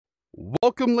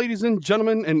Welcome, ladies and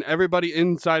gentlemen, and everybody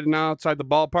inside and outside the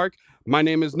ballpark. My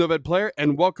name is NovedPlayer,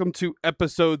 and welcome to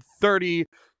episode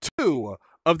 32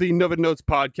 of the Noved Notes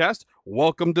podcast.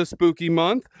 Welcome to Spooky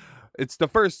Month. It's the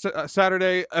first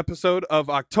Saturday episode of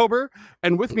October,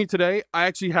 and with me today, I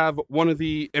actually have one of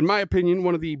the, in my opinion,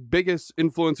 one of the biggest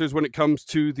influencers when it comes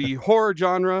to the horror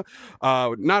genre,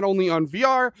 not only on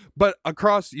VR, but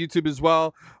across YouTube as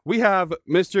well. We have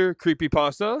Mr.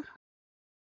 Creepypasta.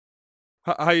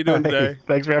 How you doing today?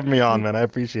 Thanks for having me on, man. I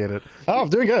appreciate it. Oh, I'm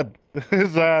doing good.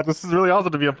 This is really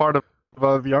awesome to be a part of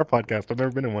a VR podcast. I've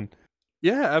never been in one.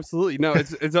 Yeah, absolutely. No,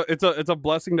 it's a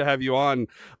blessing to have you on.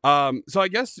 So I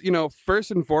guess,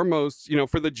 first and foremost,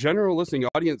 for the general listening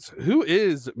audience, who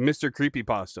is Mr.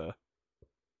 Creepypasta?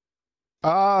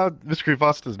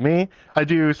 MrCreepyPasta is me. I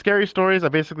do scary stories. I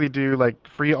basically do like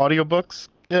free audiobooks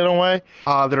in a way.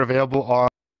 They're available on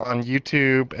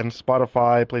YouTube and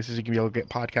Spotify, places you can be able to get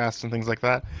podcasts and things like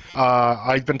that.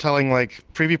 I've been telling like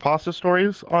creepypasta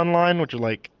stories online, which are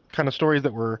like kind of stories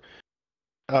that were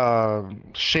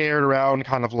shared around,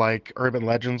 kind of like urban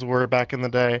legends were back in the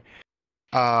day,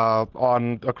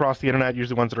 on across the internet,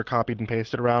 usually ones that are copied and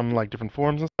pasted around like different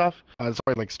forums and stuff. It's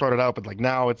already like started out, but like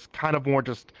now it's kind of more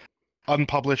just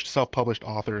unpublished, self-published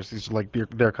authors. These are like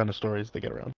their kind of stories they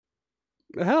get around.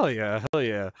 Hell yeah, hell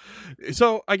yeah.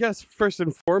 So I guess first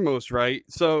and foremost, right?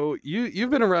 So you've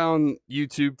been around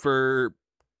YouTube for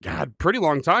pretty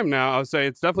long time now. I would say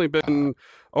it's definitely been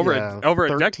over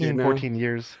a decade now. 14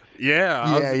 years.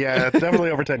 Yeah. Yeah, it's definitely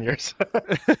over 10 years.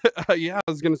 Yeah,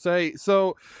 I was gonna say.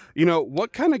 So,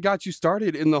 what kind of got you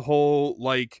started in the whole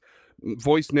like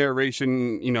voice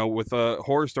narration, with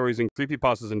horror stories and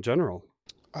creepypastas in general?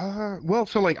 Well,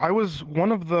 so like I was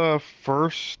one of the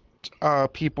first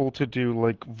people to do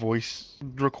like voice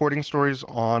recording stories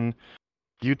on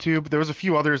YouTube. There was a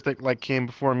few others that like came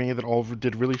before me that all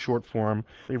did really short form.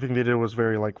 Everything they did was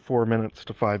very like 4 minutes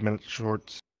to 5 minute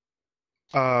shorts,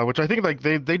 which I think like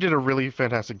they did a really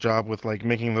fantastic job with like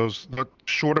making those the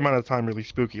short amount of time really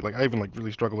spooky. Like I even like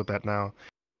really struggle with that now.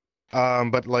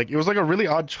 But like it was like a really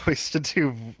odd choice to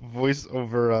do voice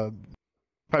over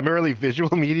primarily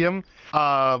visual medium.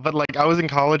 But like I was in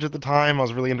college at the time. I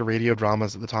was really into radio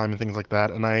dramas at the time and things like that.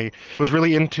 And I was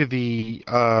really into the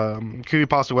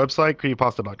Creepypasta website,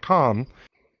 creepypasta.com.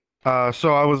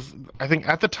 So I think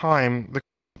at the time, the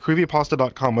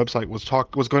Creepypasta.com website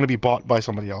was going to be bought by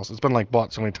somebody else. It's been like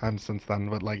bought so many times since then.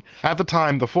 But like at the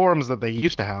time, the forums that they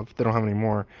used to have, they don't have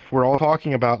anymore, were all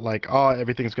talking about like, oh,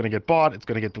 everything's going to get bought. It's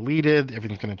going to get deleted.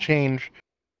 Everything's going to change.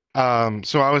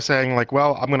 So I was saying like,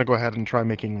 well, I'm gonna go ahead and try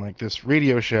making like this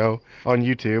radio show on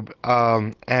YouTube,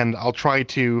 and I'll try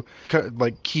to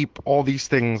like keep all these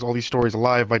stories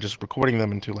alive by just recording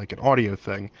them into like an audio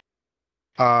thing.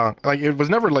 Like it was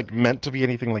never like meant to be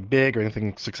anything like big or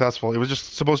anything successful. It was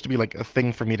just supposed to be like a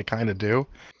thing for me to kind of do.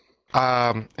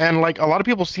 And like a lot of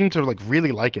people seem to like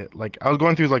really like it. Like I was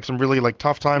going through like some really like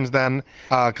tough times then,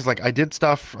 because like I did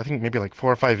stuff, I think maybe like 4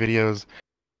 or 5 videos.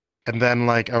 And then,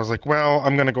 like, I was like, well,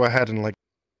 I'm gonna go ahead and like,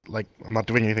 I'm not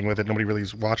doing anything with it. Nobody really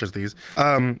watches these.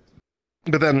 But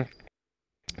then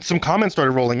some comments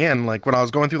started rolling in. Like, when I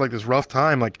was going through like this rough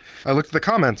time, like, I looked at the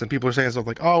comments and people were saying stuff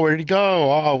like, "Oh, where did he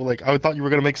go? Oh, like, I thought you were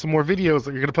gonna make some more videos.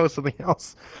 Like, you're gonna post something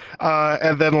else."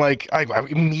 And then, like, I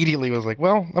immediately was like,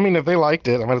 well, I mean, if they liked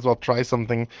it, I might as well try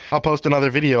something. I'll post another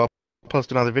video,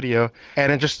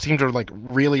 and it just seemed to like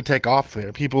really take off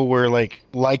there. People were like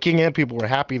liking it, people were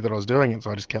happy that I was doing it,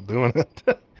 so I just kept doing it.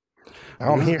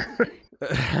 Now I'm here.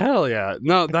 Hell yeah.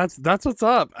 No, that's what's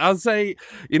up. I'll say,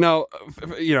 kind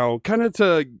of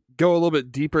to go a little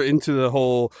bit deeper into the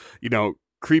whole,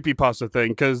 creepypasta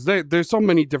thing, because there's so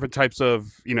many different types of,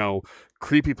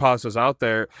 creepypastas out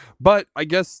there. But I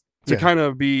guess to kind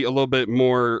of be a little bit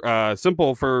more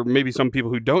simple for maybe some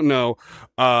people who don't know,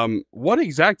 what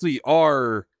exactly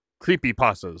are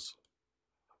creepypastas?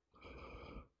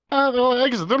 Well, I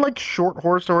guess they're like short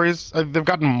horror stories. They've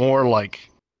gotten more like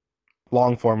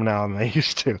long form now than they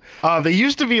used to. They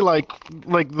used to be like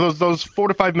those 4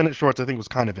 to 5 minute shorts, I think was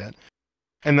kind of it.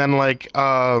 And then like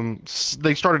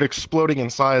they started exploding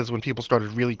in size when people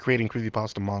started really creating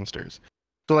creepypasta monsters.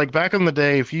 So like back in the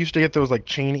day, if you used to get those like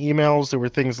chain emails, there were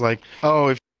things like, oh,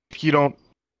 if you don't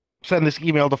send this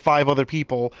email to 5 other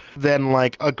people, then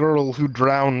like a girl who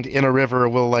drowned in a river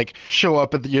will like show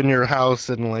up in your house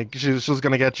and like she's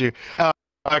gonna get you.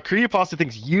 Creepypasta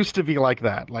things used to be like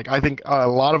that. Like I think a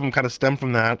lot of them kind of stem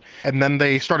from that, and then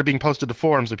they started being posted to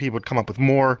forums, so people would come up with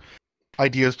more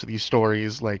ideas to these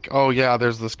stories, like, oh yeah,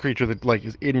 there's this creature that like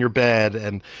is in your bed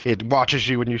and it watches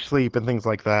you when you sleep and things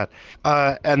like that.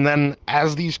 And then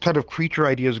as these kind of creature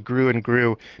ideas grew and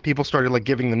grew, people started like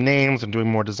giving them names and doing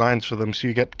more designs for them. So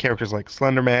you get characters like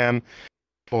Slender Man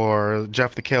or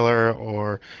Jeff the Killer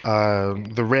or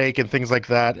the Rake and things like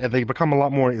that, and they become a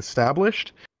lot more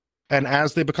established. And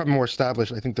as they become more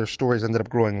established, I think their stories ended up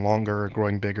growing longer and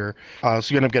growing bigger. So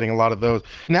you end up getting a lot of those.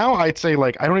 Now I'd say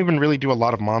like I don't even really do a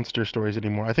lot of monster stories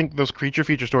anymore. I think those creature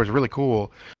feature stories are really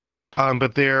cool,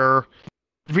 but they're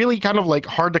really kind of like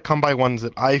hard to come by ones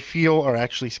that I feel are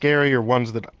actually scary or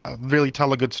ones that really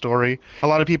tell a good story. A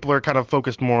lot of people are kind of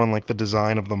focused more on like the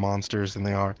design of the monsters than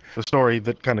they are the story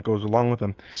that kind of goes along with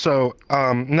them. So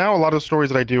now a lot of stories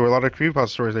that I do, or a lot of creepypasta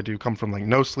stories I do, come from like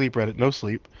No Sleep, Reddit No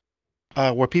Sleep.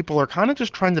 Where people are kind of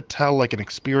just trying to tell like an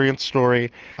experience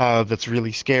story that's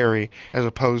really scary, as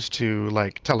opposed to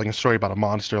like telling a story about a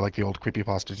monster like the old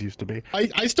creepypastas used to be.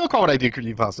 I still call what I do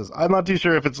creepypastas. I'm not too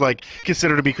sure if it's like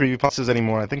considered to be creepypastas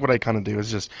anymore. I think what I kind of do is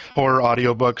just horror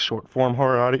audiobooks, short form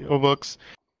horror audiobooks.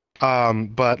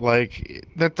 But like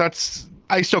that's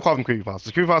I still call them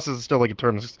creepypastas. Creepypastas is still like a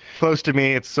term that's close to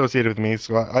me. It's associated with me,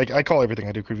 so I call everything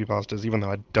I do creepypastas, even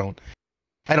though I don't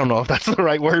know if that's the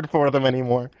right word for them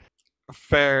anymore.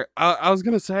 Fair. I was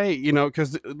gonna say,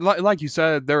 because like you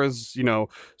said, there is,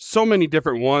 so many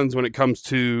different ones when it comes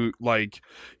to like,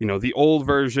 the old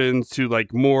versions to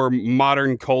like more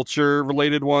modern culture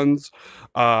related ones.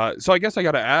 So I guess I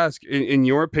gotta ask, in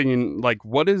your opinion, like,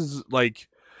 what is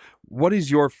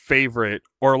your favorite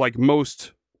or like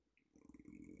most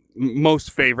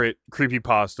favorite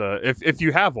creepypasta, if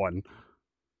you have one?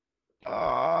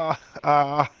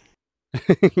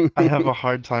 I have a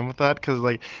hard time with that because,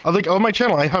 like, on my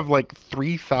channel, I have like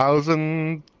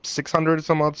 3,600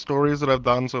 some odd stories that I've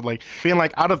done. So, like, being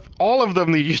like, out of all of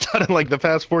them that you've done in like the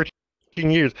past 14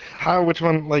 years, which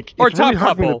one, like, Or it's really top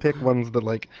hard for me to couple. pick ones that,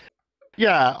 like,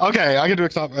 yeah, okay, I can do a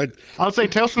top. I'll say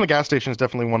Tales from the Gas Station is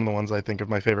definitely one of the ones I think of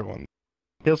my favorite ones.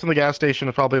 Tales from the Gas Station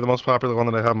is probably the most popular one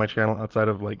that I have on my channel outside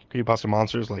of like creepypasta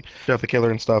monsters, like Jeff the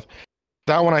Killer and stuff.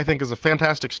 That one I think is a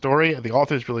fantastic story. The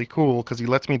author is really cool because he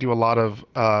lets me do a lot of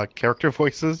character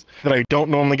voices that I don't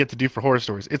normally get to do for horror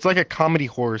stories. It's like a comedy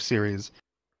horror series.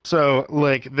 So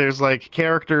like there's like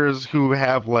characters who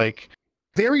have like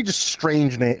very just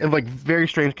strange like very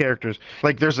strange characters.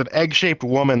 Like there's an egg-shaped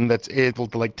woman that's able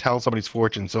to like tell somebody's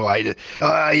fortune. So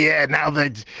yeah, now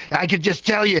that I could just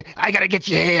tell you, I gotta get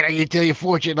your head, I can tell your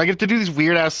fortune. I get to do these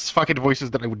weird ass fucking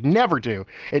voices that I would never do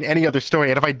in any other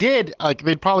story. And if I did, like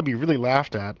they'd probably be really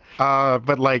laughed at.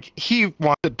 But like he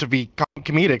wanted to be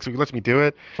comedic, so he lets me do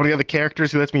it. One of the other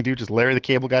characters he lets me do just Larry the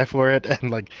Cable Guy for it,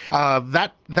 and like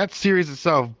that series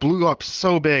itself blew up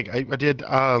so big. I did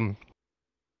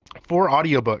 4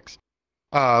 audiobooks,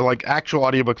 like actual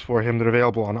audiobooks for him that are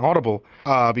available on Audible,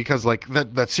 because like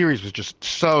that series was just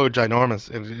so ginormous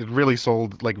and it really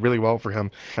sold like really well for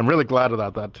him. I'm really glad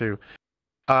about that too.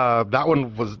 That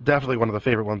one was definitely one of the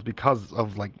favorite ones because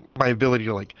of like my ability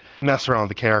to like mess around with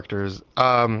the characters.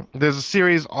 There's a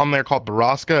series on there called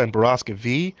Baraska and Baraska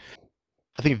V.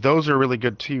 I think those are really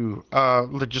good too.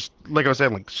 Just like I was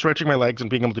saying, like stretching my legs and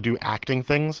being able to do acting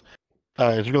things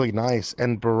is really nice.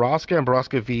 And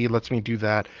Baraska V lets me do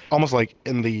that almost like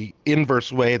in the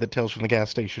inverse way that Tales from the Gas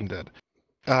Station did.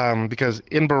 Because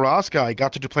in Baraska, I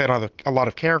got to play a lot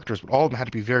of characters, but all of them had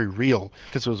to be very real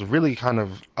because it was a really kind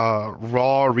of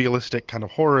raw, realistic kind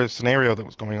of horror scenario that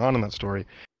was going on in that story.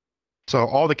 So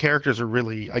all the characters are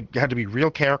really, I had to be real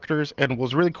characters. And what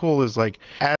was really cool is like,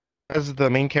 as the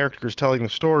main character is telling the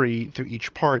story through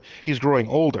each part, he's growing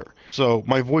older. So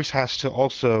my voice has to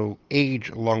also age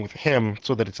along with him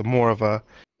so that it's a more of a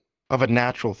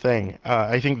natural thing.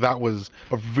 I think that was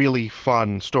a really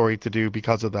fun story to do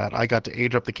because of that. I got to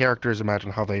age up the characters, imagine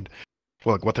how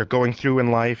what they're going through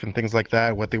in life and things like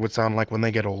that, what they would sound like when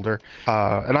they get older.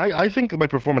 And I think my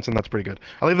performance in that's pretty good.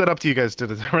 I'll leave that up to you guys to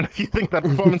determine if you think that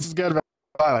performance is good. But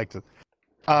I liked it.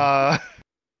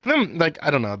 Like,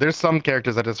 I don't know. There's some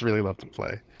characters I just really love to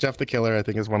play. Jeff the Killer, I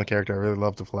think, is one character I really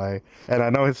love to play. And I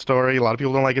know his story. A lot of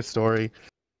people don't like his story.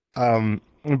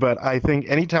 But I think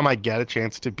anytime I get a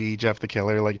chance to be Jeff the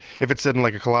Killer, like, if it's in,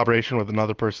 like, a collaboration with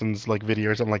another person's, like,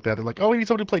 video or something like that, they're like, oh, we need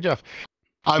somebody to play Jeff.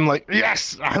 I'm like,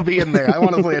 yes, I'll be in there. I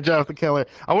want to play a Jeff the Killer.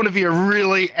 I want to be a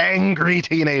really angry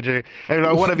teenager. And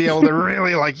I want to be able to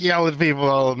really, like, yell at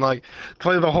people and, like,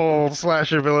 play the whole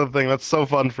slasher villain thing. That's so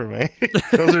fun for me.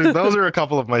 Those are a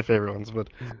couple of my favorite ones, but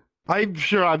I'm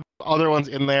sure I've other ones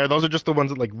in there. Those are just the ones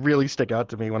that, like, really stick out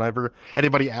to me. Whenever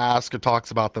anybody asks or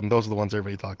talks about them, those are the ones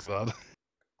everybody talks about.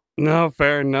 No,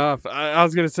 fair enough. I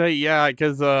was gonna say, yeah,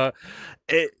 because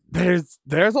There's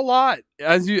a lot,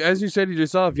 as you said it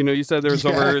yourself. You said there's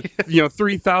over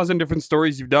 3,000 different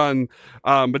stories you've done,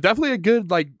 but definitely a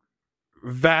good like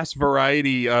vast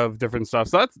variety of different stuff.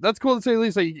 So that's cool to say. At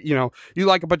least like, you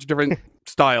like a bunch of different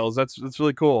styles. That's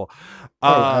really cool.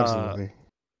 Oh, absolutely.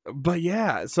 But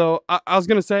yeah, so I was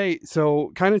gonna say,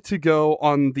 so kind of to go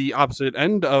on the opposite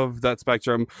end of that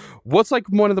spectrum, what's like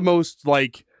one of the most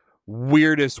like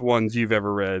weirdest ones you've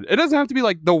ever read? It doesn't have to be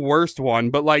like the worst one,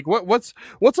 but like what's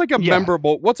like a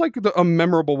memorable, what's like a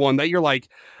memorable one that you're like,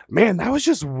 man, that was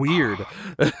just weird.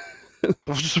 It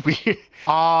was just weird.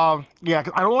 Yeah,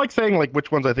 'cause I don't like saying like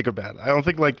which ones I think are bad. I don't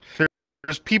think like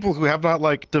there's people who have not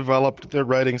like developed their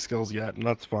writing skills yet, and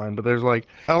that's fine. But there's like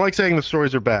I don't like saying the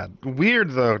stories are bad. Weird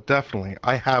though, definitely.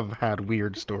 I have had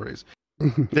weird stories.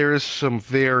 There is some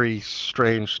very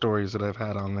strange stories that I've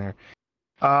had on there.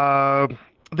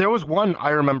 There was one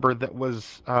I remember that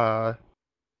was there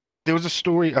was a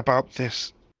story about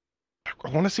this. I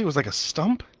want to say it was like a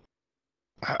stump.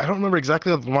 I don't remember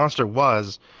exactly what the monster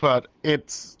was, but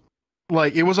it's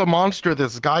like it was a monster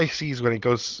this guy sees when he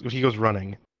goes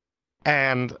running.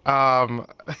 And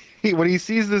when he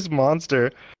sees this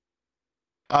monster,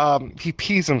 he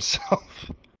pees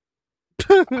himself.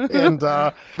 And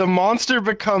the monster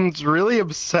becomes really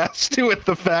obsessed with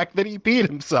the fact that he peed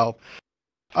himself.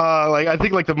 Like I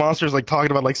think like the monster's like talking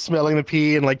about like smelling the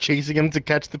pee and like chasing him to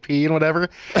catch the pee and whatever.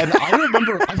 And I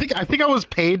remember I think I was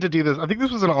paid to do this. I think this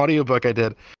was an audiobook I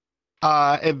did.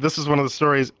 And this is one of the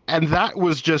stories, and that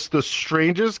was just the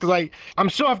strangest because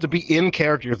I'm still have to be in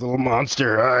character as the little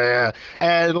monster. Oh yeah,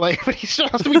 and like but he still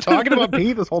has to be talking about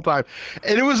pee this whole time,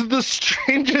 and it was the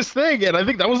strangest thing. And I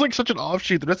think that was like such an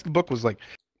offshoot. The rest of the book was like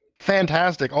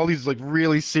fantastic. All these like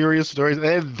really serious stories,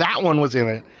 and that one was in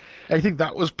it. I think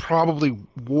that was probably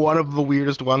one of the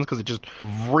weirdest ones because it just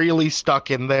really stuck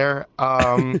in there.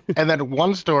 And then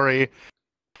one story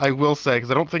I will say, because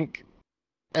I don't think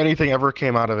anything ever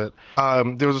came out of it.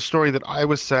 There was a story that I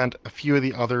was sent. A few of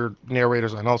the other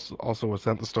narrators I also was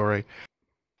sent the story.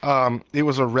 It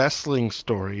was a wrestling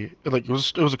story. Like it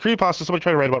was a creepypasta. Somebody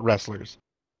tried to write about wrestlers.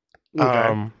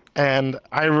 Okay. And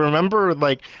I remember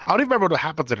like I don't even remember what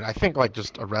happens in it. I think like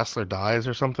just a wrestler dies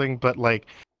or something. But like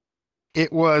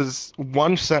it was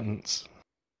one sentence,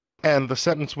 and the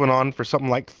sentence went on for something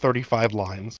like 35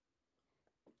 lines.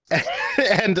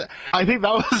 And I think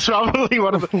that was probably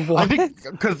one of the. I think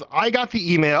because I got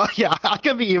the email. Yeah, I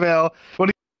got the email. One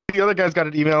of the other guys got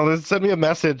an email and sent me a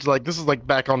message. Like this is like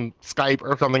back on Skype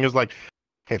or something. It was like,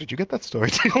 "Hey, did you get that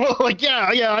story too?" Like, yeah,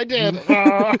 I did.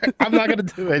 I'm not gonna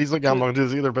do it. He's like, yeah, I'm not gonna do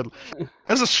this either. But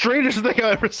that's the strangest thing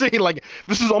I've ever seen. Like,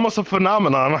 this is almost a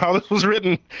phenomenon. How this was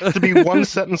written to be one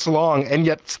sentence long and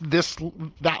yet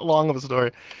that long of a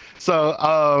story.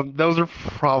 So those are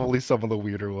probably some of the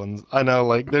weirder ones. I know,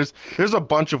 like there's a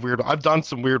bunch of weird. I've done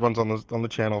some weird ones on the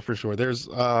channel for sure. There's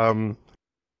some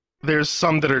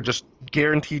that are just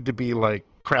guaranteed to be like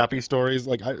crappy stories.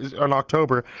 Like in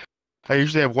October, I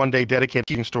usually have one day dedicated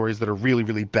to stories that are really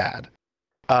really bad.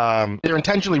 They're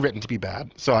intentionally written to be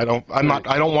bad, so I don't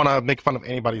want to make fun of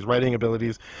anybody's writing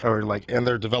abilities or like, and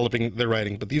they're developing their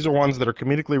writing. But these are ones that are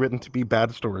comedically written to be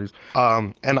bad stories.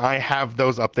 And I have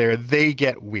those up there. They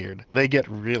get weird. They get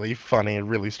really funny and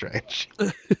really strange.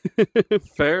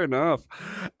 Fair enough.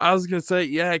 I was gonna say,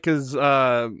 yeah, because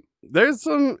there's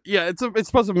some, yeah, it's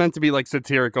supposed to meant to be like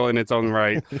satirical in its own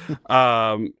right.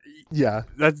 Yeah,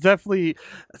 that's definitely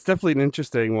an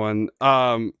interesting one.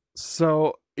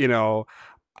 So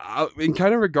in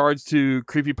kind of regards to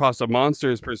creepypasta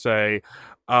monsters per se,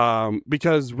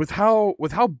 because with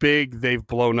how big they've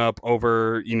blown up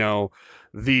over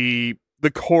the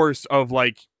course of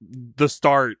like the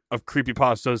start of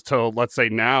creepypastas till let's say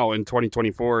now in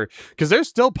 2024, because they're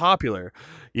still popular,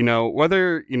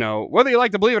 whether you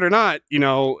like to believe it or not,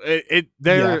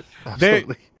 they're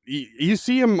absolutely. you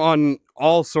see them on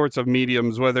all sorts of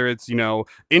mediums, whether it's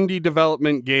indie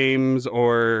development games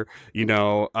or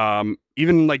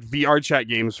even like VRChat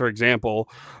games, for example.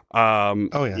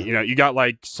 Oh yeah. You got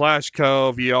like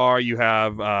 /Co VR, you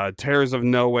have Terrors of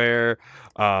Nowhere,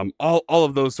 all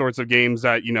of those sorts of games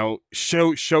that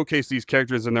showcase these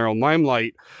characters in their own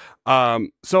limelight.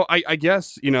 So I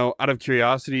guess out of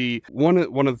curiosity, one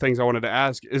of the things I wanted to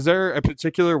ask, is there a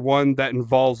particular one that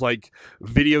involves like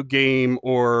video game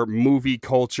or movie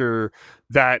culture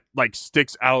that like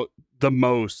sticks out the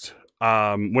most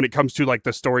when it comes to like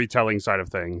the storytelling side of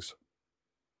things?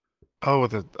 Oh,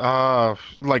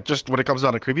 like just when it comes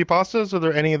down to creepypastas, are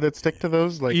there any that stick to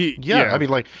those? Like, yeah. I mean,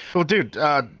 like, well, dude,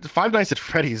 Five Nights at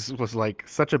Freddy's was like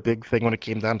such a big thing when it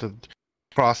came down to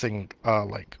crossing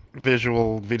like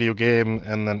visual video game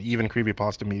and then even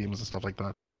creepypasta mediums and stuff like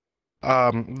that.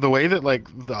 The way that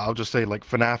I'll just say like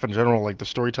FNAF in general, like the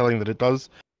storytelling that it does,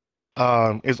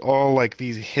 is all like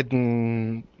these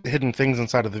hidden things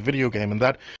inside of the video game, and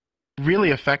that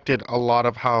really affected a lot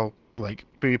of how like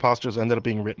creepypastas ended up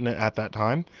being written at that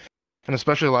time, and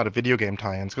especially a lot of video game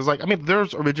tie-ins. Because like I mean,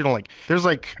 there's Pokemon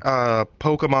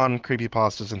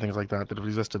creepypastas and things like that have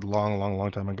existed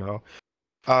long time ago.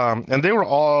 And they were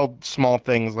all small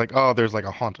things like, oh, there's like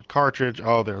a haunted cartridge.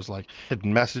 Oh, there's like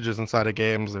hidden messages inside of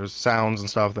games. There's sounds and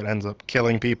stuff that ends up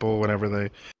killing people whenever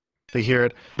they hear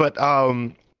it. But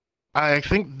I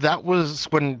think that was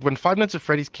when Five Nights at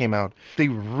Freddy's came out, they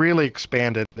really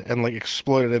expanded and like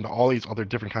exploded into all these other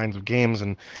different kinds of games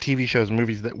and TV shows and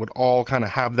movies that would all kind of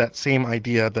have that same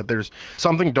idea that there's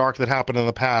something dark that happened in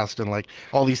the past, and like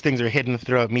all these things are hidden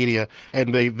throughout media,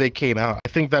 and they came out. I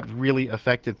think that really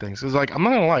affected things. It's like, I'm not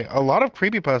gonna lie, a lot of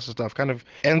creepypasta stuff kind of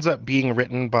ends up being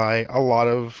written by a lot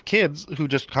of kids who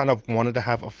just kind of wanted to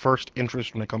have a first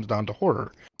interest when it comes down to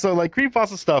horror. So like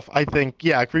creepypasta stuff, I think,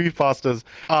 yeah, creepypastas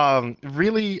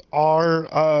really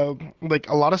are like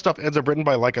a lot of stuff ends up written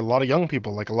by like a lot of young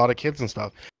people, like a lot of kids and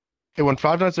stuff. And when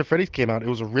Five Nights at Freddy's came out, it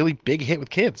was a really big hit with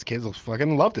kids. Kids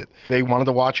fucking loved it. They wanted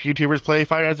to watch YouTubers play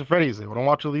Five Nights at Freddy's. They want to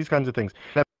watch all these kinds of things.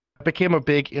 That became a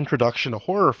big introduction to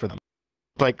horror for them.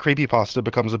 Like creepypasta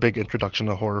becomes a big introduction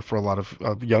to horror for a lot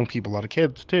of young people, a lot of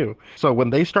kids too. So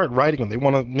when they start writing and they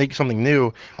want to make something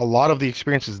new, a lot of the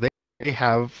experiences they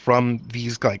have from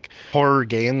these like horror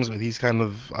games or these kind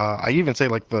of I even say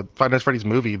like the Five Nights at Freddy's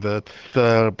movie, the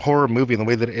horror movie, and the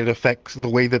way that it affects the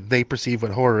way that they perceive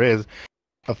what horror is,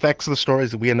 affects the stories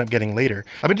that we end up getting later.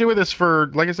 I've been doing this for,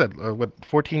 like I said,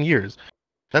 14 years.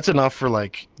 That's enough for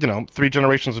like, 3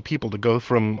 generations of people to go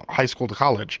from high school to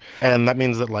college. And that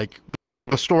means that like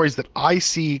the stories that I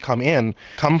see come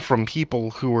from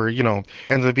people who were,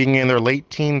 ends up being in their late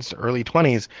teens to early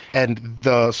 20s. And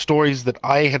the stories that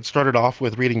I had started off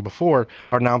with reading before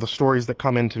are now the stories that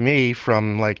come into me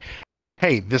from like,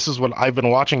 hey, this is what I've been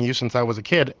watching you since I was a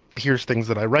kid. Here's things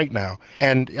that I write now.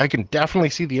 And I can definitely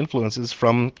see the influences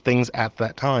from things at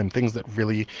that time, things that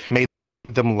really made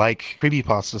them like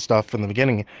creepypasta stuff in the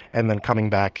beginning and then coming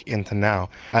back into now.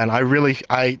 And I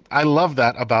love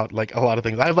that about like a lot of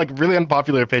things. I have like really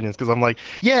unpopular opinions because I'm like,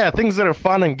 yeah, things that are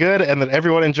fun and good and that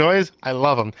everyone enjoys, I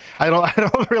love them. I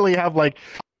don't really have like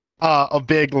a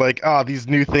big like, these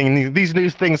new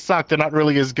things suck, they're not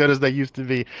really as good as they used to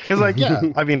be. It's like, yeah,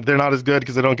 I mean, they're not as good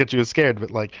because they don't get you as scared,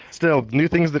 but like still new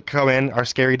things that come in are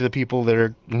scary to the people that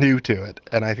are new to it.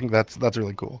 And I think that's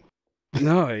really cool.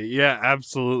 No, yeah,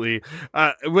 absolutely.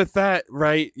 With that,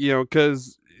 right,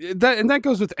 because that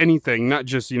goes with anything, not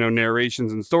just,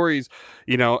 narrations and stories,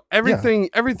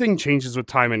 everything changes with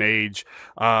time and age.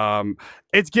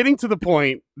 It's getting to the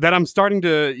point that I'm starting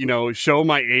to, show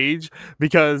my age,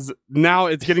 because now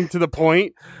it's getting to the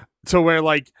point to where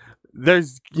like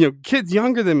there's kids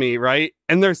younger than me, right,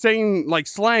 and they're saying like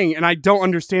slang and I don't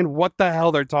understand what the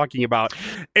hell they're talking about.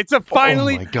 It's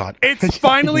finally, oh my God. It's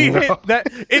finally hit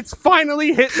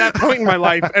that point in my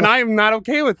life, and I am not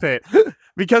okay with it,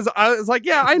 because I was like,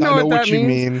 yeah, I know what that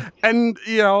means. And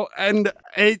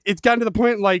it's gotten to the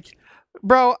point like,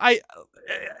 bro,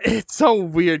 it's so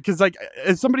weird because like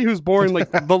as somebody who's born like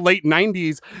the late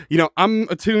 90s, I'm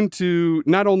attuned to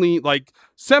not only like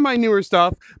semi newer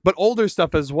stuff but older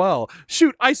stuff as well.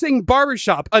 Shoot, I sing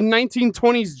barbershop, a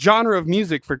 1920s genre of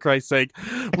music, for Christ's sake.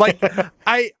 Like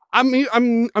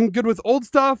I'm good with old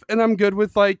stuff, and I'm good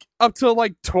with like up to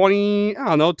like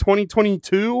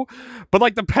 2022, but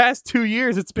like the past 2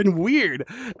 years it's been weird.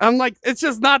 I'm like, it's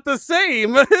just not the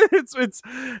same. It's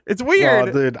weird.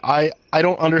 Oh, dude, I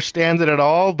don't understand it at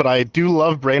all, but I do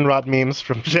love brain rot memes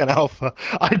from Gen Alpha.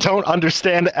 I don't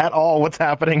understand at all what's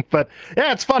happening, but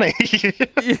yeah, it's funny.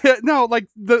 Yeah, no, like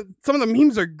some of the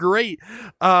memes are great,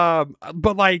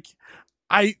 but like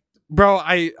I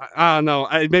don't know.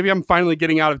 Maybe I'm finally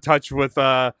getting out of touch with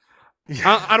I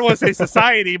don't want to say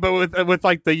society, but with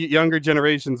like the younger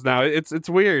generations now. It's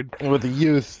weird. With the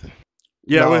youth.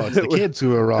 Yeah, no, it's the kids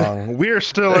who are wrong. We're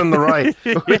still in the right.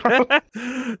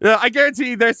 Yeah, I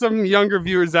guarantee there's some younger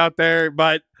viewers out there,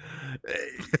 but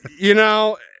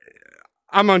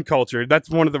I'm uncultured. That's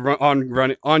one of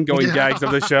the ongoing gags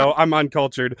of the show. I'm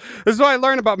uncultured. This is why I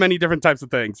learn about many different types of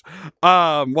things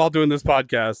while doing this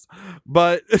podcast.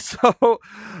 But so,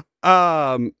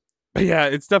 yeah,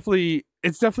 it's definitely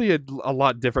a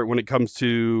lot different when it comes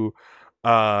to,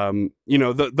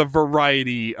 the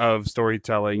variety of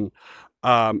storytelling.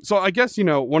 So I guess,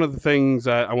 one of the things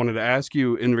that I wanted to ask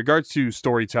you in regards to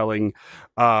storytelling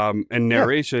and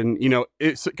narration,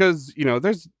 it's because,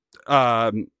 there's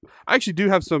I actually do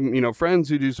have some, friends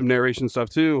who do some narration stuff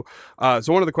too.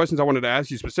 So one of the questions I wanted to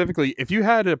ask you specifically, if you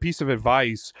had a piece of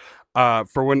advice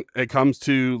for when it comes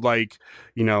to like,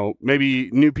 maybe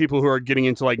new people who are getting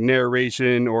into like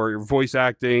narration or voice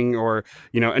acting or,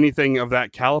 anything of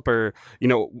that caliber,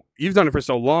 you've done it for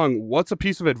so long. What's a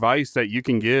piece of advice that you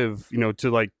can give,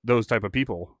 to like those type of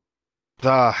people?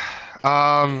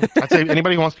 I'd say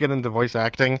anybody who wants to get into voice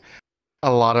acting,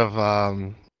 a lot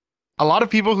of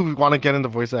people who want to get into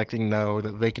voice acting know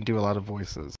that they can do a lot of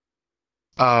voices.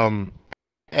 And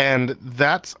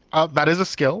that is a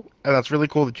skill, and that's really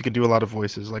cool that you can do a lot of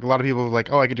voices. Like a lot of people are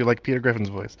like, oh, I could do like Peter Griffin's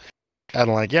voice.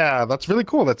 And like, yeah, that's really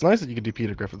cool. That's nice that you can do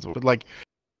Peter Griffin's voice. But like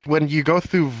when you go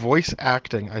through voice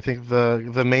acting, I think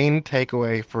the main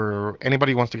takeaway for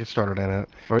anybody who wants to get started in it,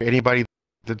 or anybody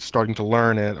that's starting to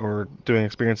learn it or doing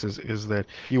experiences, is that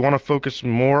you want to focus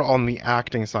more on the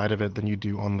acting side of it than you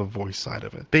do on the voice side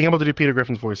of it. Being able to do Peter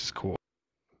Griffin's voice is cool.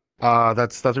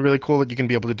 That's really cool that you can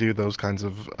be able to do those kinds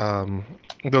of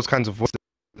voices.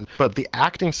 But the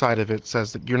acting side of it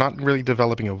says that you're not really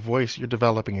developing a voice, you're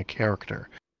developing a character.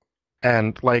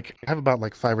 And like I have about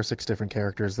like 5 or 6 different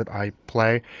characters that I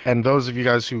play, and those of you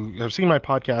guys who have seen my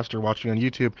podcast or watching on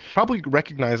YouTube probably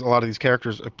recognize a lot of these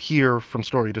characters appear from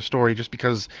story to story just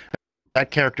because that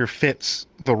character fits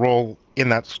the role in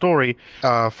that story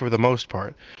for the most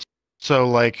part. So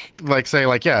like say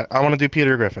like, yeah, I want to do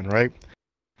Peter Griffin, right?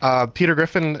 Peter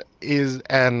Griffin is,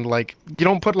 and like you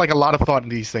don't put like a lot of thought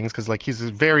into these things because like he's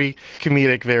a very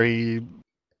comedic, very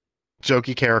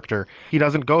jokey character. He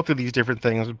doesn't go through these different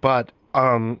things, but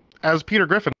as Peter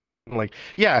Griffin, like,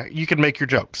 yeah, you can make your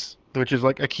jokes, which is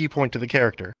like a key point to the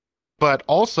character. But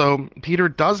also, Peter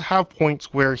does have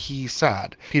points where he's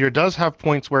sad. Peter does have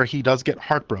points where he does get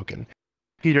heartbroken.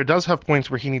 Peter does have points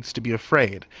where he needs to be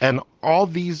afraid. And all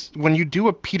these, when you do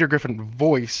a Peter Griffin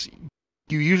voice,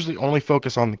 you usually only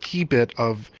focus on the key bit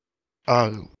of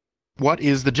what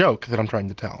is the joke that I'm trying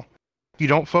to tell. You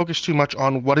don't focus too much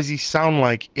on what does he sound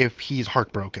like if he's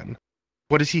heartbroken.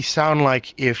 What does he sound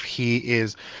like if he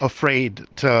is afraid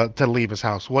to leave his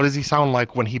house? What does he sound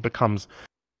like when he becomes,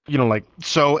 like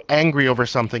so angry over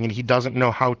something and he doesn't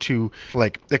know how to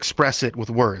like express it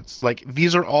with words? Like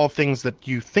these are all things that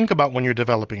you think about when you're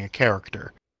developing a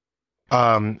character.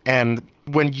 And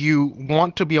when you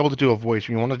want to be able to do a voice,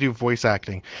 when you want to do voice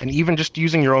acting, and even just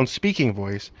using your own speaking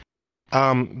voice,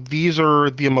 these are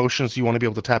the emotions you want to be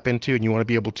able to tap into and you want to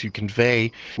be able to convey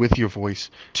with your voice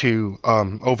to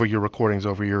over your recordings,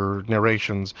 over your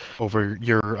narrations, over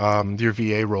your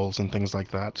VA roles and things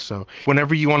like that. So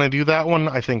whenever you want to do that one,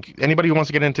 I think anybody who wants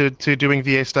to get into doing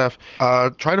VA stuff,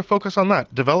 try to focus on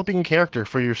that. Developing a character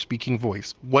for your speaking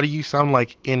voice. What do you sound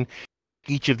like in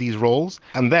each of these roles?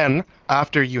 And then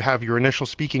after you have your initial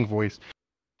speaking voice,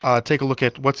 take a look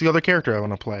at what's the other character I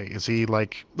want to play. Is he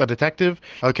like a detective?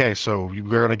 Okay, so we're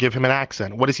going to give him an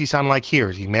accent. What does he sound like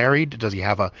here? Is he married? Does he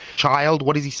have a child?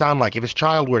 What does he sound like? If his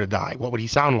child were to die, what would he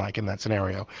sound like in that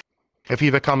scenario? If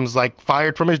he becomes like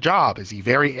fired from his job, is he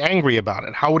very angry about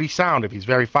it? How would he sound if he's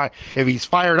if he's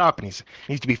fired up and he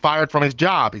needs to be fired from his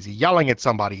job? Is he yelling at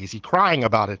somebody? Is he crying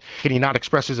about it? Can he not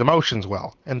express his emotions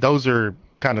well? And those are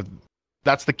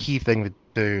that's the key thing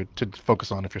to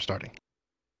focus on if you're starting.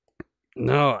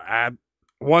 No,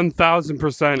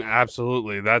 1000%,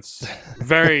 absolutely. That's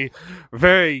very,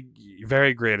 very,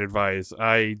 very great advice.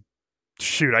 I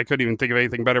couldn't even think of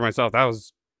anything better myself.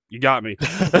 You got me.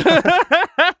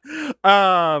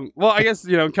 Well, I guess,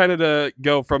 kind of to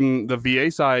go from the VA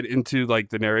side into like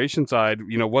the narration side,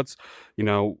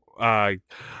 I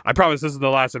promise this is the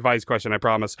last advice question. I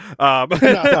promise. No,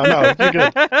 you're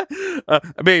good.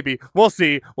 Maybe we'll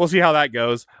see how that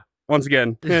goes. Once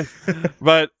again,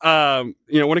 but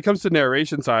when it comes to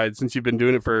narration side, since you've been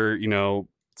doing it for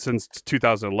since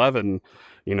 2011,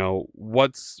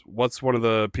 what's one of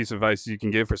the piece of advice you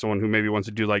can give for someone who maybe wants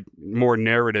to do like more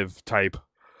narrative type,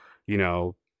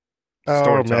 Oh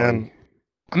storytelling? man,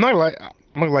 I'm not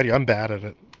gonna lie to you, I'm bad at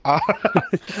it.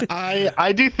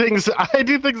 I do things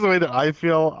the way that I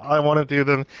feel I want to do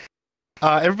them.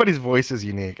 Everybody's voice is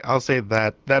unique. I'll say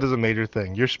that is a major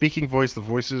thing. Your speaking voice, the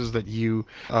voices that you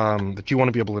want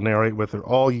to be able to narrate with, are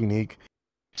all unique.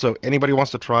 So anybody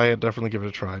wants to try it, definitely give it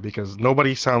a try because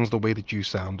nobody sounds the way that you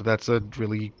sound. That's a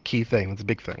really key thing. That's a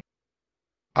big thing.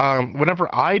 Whenever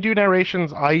I do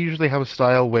narrations, I usually have a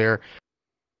style where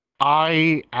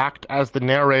I act as the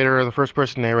narrator, the first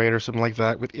person narrator, something like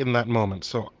that within that moment.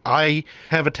 So I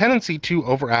have a tendency to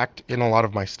overact in a lot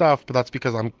of my stuff, but that's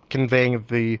because I'm conveying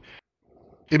the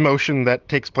emotion that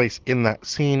takes place in that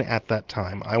scene at that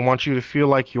time. I want you to feel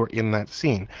like you're in that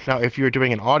scene. Now, if you're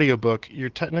doing an audiobook, you're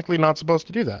technically not supposed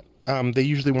to do that. they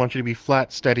usually want you to be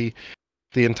flat, steady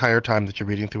the entire time that you're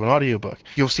reading through an audiobook.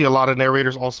 You'll see a lot of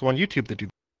narrators also on YouTube that do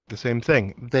the same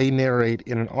thing. They narrate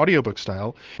in an audiobook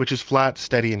style, which is flat,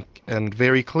 steady, and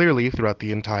very clearly throughout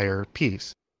the entire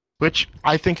piece, which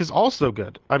I think is also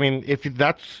good. I mean, if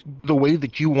that's the way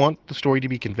that you want the story to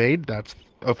be conveyed, that's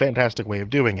a fantastic way of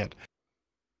doing it.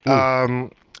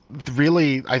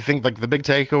 Really, I think like the big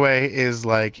takeaway is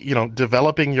like,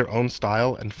 developing your own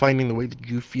style and finding the way that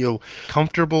you feel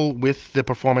comfortable with the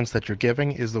performance that you're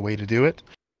giving is the way to do it.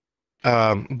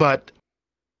 But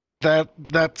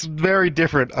that's very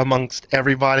different amongst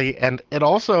everybody, and it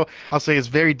also, I'll say, is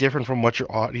very different from what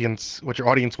your audience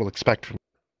will expect from you.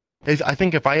 I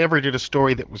think if I ever did a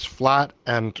story that was flat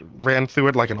and ran through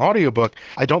it like an audiobook,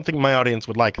 I don't think my audience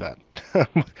would like that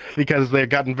because they've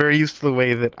gotten very used to the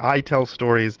way that I tell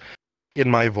stories in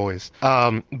my voice.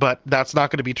 But that's not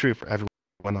going to be true for everyone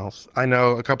else. I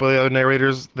know a couple of the other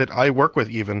narrators that I work with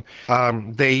even,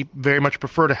 they very much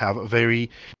prefer to have a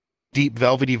very deep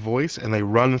velvety voice, and they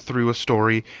run through a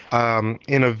story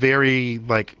in a very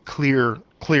like clear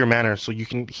manner, so you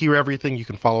can hear everything, you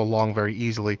can follow along very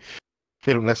easily.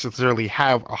 They don't necessarily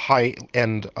have a high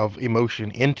end of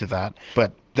emotion into that,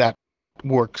 but that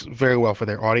works very well for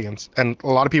their audience. And a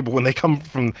lot of people, when they come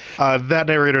from that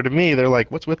narrator to me, they're like,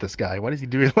 what's with this guy? What is he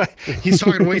doing? He's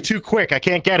talking way too quick. I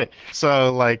can't get it.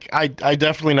 So like, I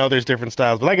definitely know there's different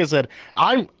styles, but like I said,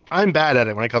 I'm bad at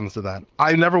it when it comes to that.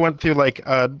 I never went through like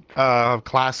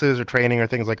classes or training or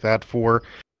things like that for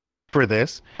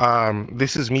this.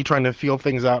 This is me trying to feel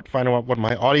things out, find out what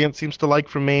my audience seems to like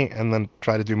from me, and then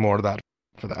try to do more of that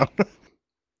for them.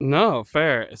 No,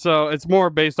 fair. So it's more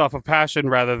based off of passion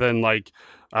rather than like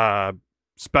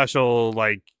special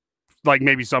like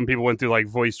maybe some people went through like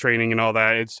voice training and all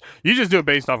that. It's you just do it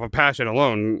based off of passion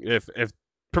alone, if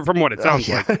from what it sounds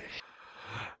like.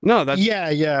 No, that's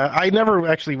yeah. I never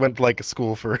actually went to like a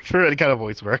school for any kind of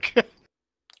voice work.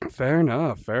 Fair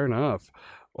enough.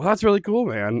 Well, that's really cool,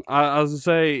 man. I was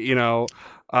gonna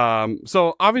say,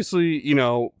 so obviously,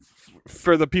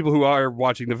 for the people who are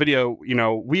watching the video,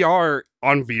 we are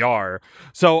on VR.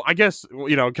 So I guess,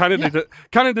 kind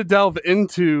of to delve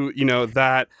into,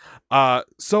 that.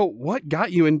 So what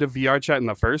got you into VRChat in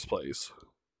the first place?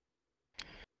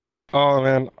 Oh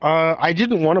man, I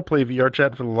didn't want to play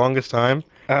VRChat for the longest time.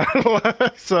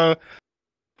 So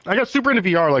I got super into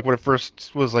VR like when it first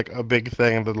was like a big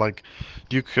thing that like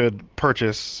you could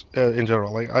purchase in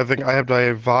general. Like I think I had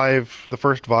a Vive, the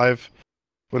first Vive,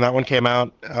 when that one came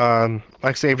out.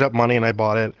 I saved up money and I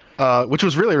bought it, which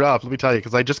was really rough, let me tell you,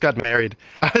 because I just got married.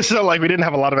 So like we didn't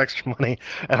have a lot of extra money,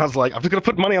 and I was like, I'm just gonna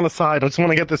put money on the side. I just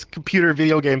want to get this computer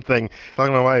video game thing.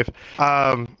 Talking to my wife,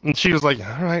 and she was like,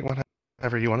 all right,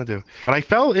 whatever you want to do. And I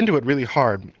fell into it really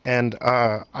hard, and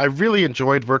I really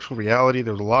enjoyed virtual reality.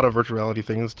 There was a lot of virtual reality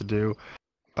things to do,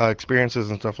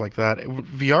 experiences and stuff like that.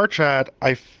 VRChat,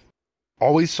 I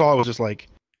always saw it was just like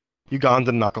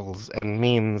Ugandan knuckles and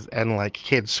memes and like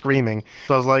kids screaming.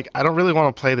 So I was like, I don't really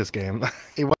want to play this game.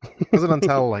 It wasn't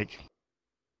until like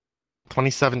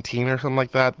 2017 or something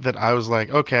like that I was like,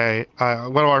 okay,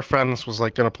 one of our friends was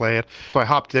like gonna play it, so I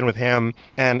hopped in with him,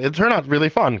 and it turned out really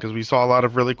fun because we saw a lot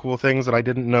of really cool things that I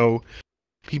didn't know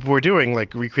people were doing,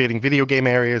 like recreating video game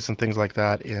areas and things like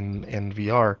that in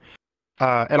VR.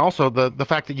 And also the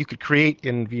fact that you could create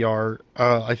in VR,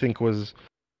 I think was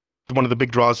one of the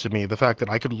big draws to me. The fact that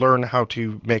I could learn how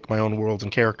to make my own worlds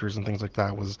and characters and things like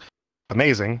that was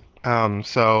amazing.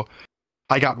 So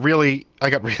I got really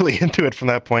into it from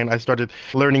that point. I started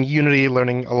learning Unity,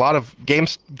 learning a lot of game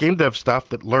dev stuff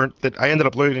that I ended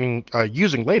up learning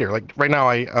using later. Like right now,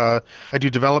 I do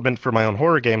development for my own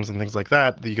horror games and things like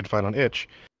that you can find on itch.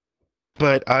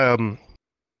 But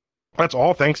that's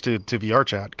all thanks to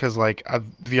VRChat, because like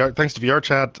thanks to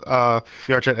VRChat,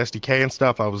 VRChat SDK and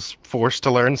stuff, I was forced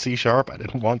to learn C#. I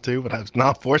didn't want to, but I was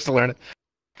not forced to learn it.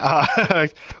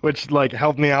 Which like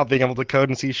helped me out being able to code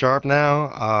in C#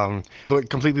 now. But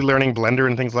completely learning Blender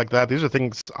and things like that. These are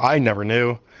things I never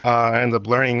knew. I ended up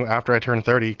learning after I turned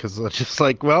 30, because it's just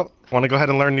like, well, I want to go ahead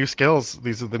and learn new skills.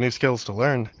 These are the new skills to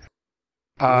learn.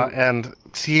 And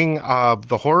seeing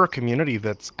the horror community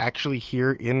that's actually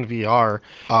here in VR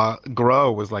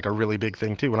grow was like a really big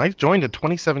thing too. When I joined in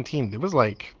 2017, there was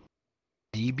like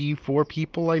maybe 4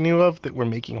 people I knew of that were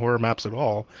making horror maps at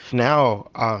all.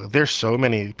 Now there's so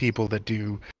many people that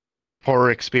do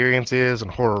horror experiences and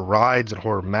horror rides and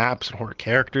horror maps and horror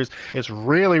characters. It's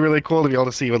really, really cool to be able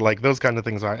to see what like those kind of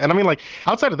things are. And I mean, like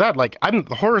outside of that, like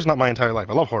horror is not my entire life.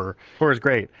 I love horror. Horror is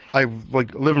great. I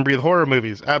like live and breathe horror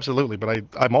movies, absolutely. But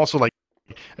I'm also like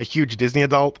a huge Disney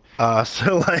adult.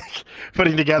 So like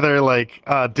putting together like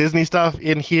Disney stuff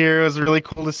in here was really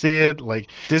cool to see it. Like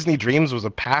Disney Dreams was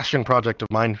a passion project of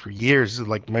mine for years.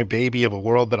 Like my baby of a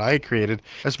world that I created.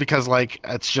 That's because like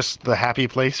it's just the happy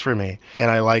place for me,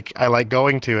 and I like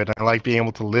going to it. I like being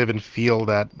able to live and feel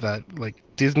that like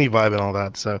Disney vibe and all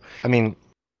that. So I mean,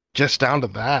 just down to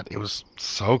that, it was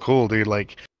so cool, dude.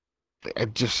 Like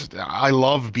I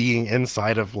love being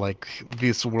inside of like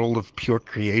this world of pure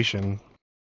creation.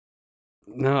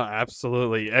 No,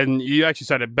 absolutely. And you actually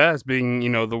said it best, being,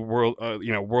 the world,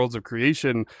 worlds of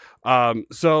creation.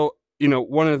 So,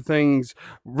 one of the things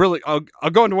really, I'll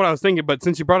go into what I was thinking, but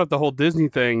since you brought up the whole Disney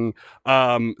thing,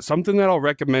 something that I'll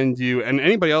recommend you and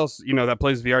anybody else, that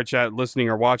plays VRChat, listening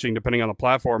or watching, depending on the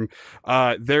platform,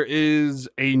 there is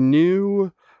a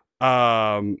new,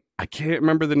 I can't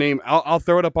remember the name. I'll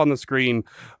throw it up on the screen.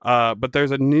 But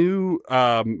there's a new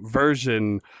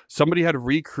version. Somebody had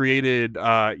recreated.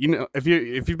 If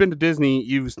you've been to Disney,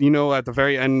 at the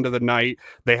very end of the night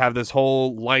they have this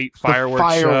whole light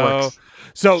fireworks show.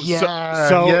 So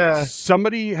Yeah.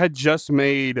 somebody had just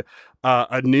made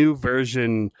a new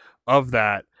version of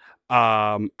that.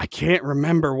 I can't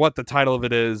remember what the title of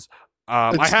it is.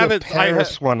 It's I have the it.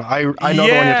 Paris one. I know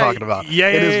the one you're talking about. Yeah,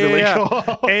 it is really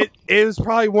cool. It is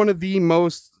probably one of the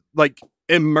most like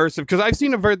immersive, because I've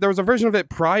seen there was a version of it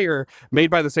prior made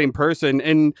by the same person,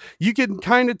 and you can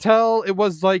kind of tell it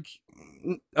was like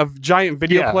a giant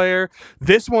video player.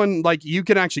 This one, like, you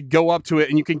can actually go up to it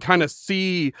and you can kind of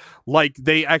see like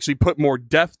they actually put more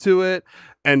depth to it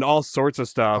and all sorts of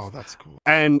stuff. Oh, that's cool.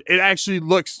 And it actually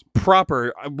looks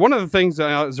proper. One of the things that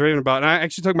I was reading about, and I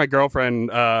actually took my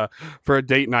girlfriend for a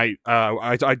date night.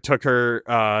 I took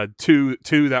her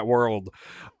to that world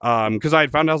because I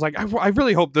had found, I was like, I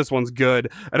really hope this one's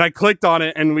good. And I clicked on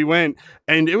it and we went,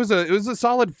 and it was a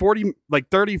solid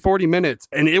 30-40 minutes,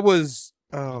 and it was,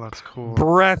 oh, that's cool,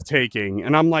 breathtaking.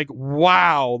 And I'm like,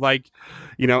 wow. Like,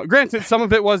 granted, some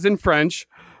of it was in French,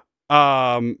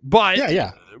 but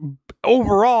yeah.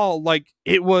 Overall, like,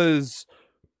 it was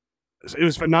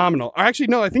phenomenal. Actually,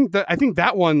 no, I think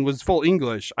that one was full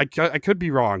English. I could be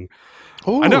wrong.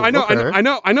 Ooh, I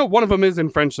know one of them is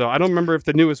in French, though. I don't remember if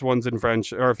the newest one's in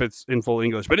French or if it's in full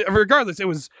English. But regardless, it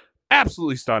was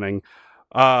absolutely stunning.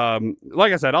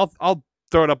 Like I said, I'll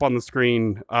throw it up on the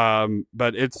screen.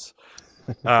 But it's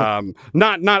not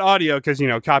audio because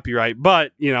copyright.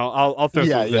 But I'll throw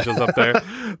some visuals up there.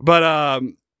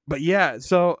 But yeah,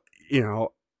 so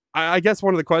I guess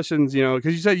one of the questions,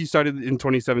 because you said you started in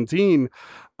 2017,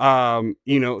 so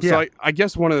I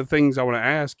guess one of the things I want to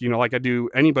ask, like I do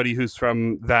anybody who's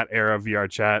from that era of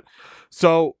VRChat.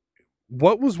 So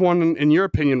what was in your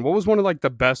opinion, what was one of like the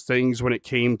best things when it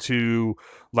came to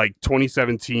like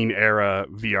 2017 era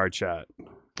VRChat?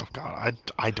 Oh God,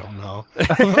 I don't know.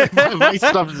 my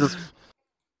stuff is just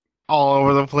all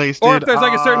over the place, dude. Or if there's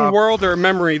like a certain world or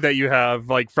memory that you have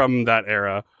like from that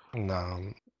era.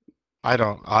 No. I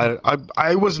don't.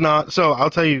 I was not. So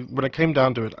I'll tell you, when it came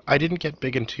down to it, I didn't get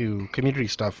big into community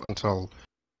stuff until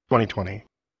 2020.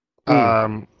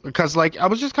 Because like I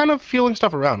was just kind of feeling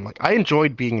stuff around. Like I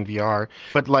enjoyed being in VR,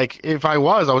 but like if I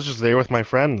was just there with my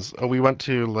friends. We went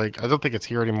to like, I don't think it's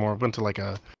here anymore. Went to like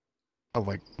a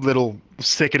like little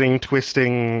sickening,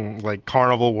 twisting like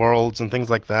carnival worlds and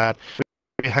things like that.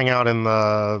 We hang out in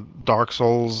the Dark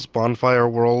Souls bonfire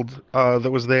world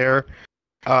that was there.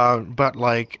 But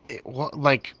like,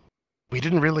 we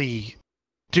didn't really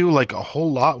do like a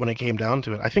whole lot when it came down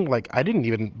to it. I think like I didn't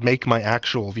even make my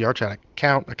actual VRChat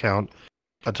account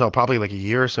until probably like a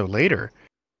year or so later.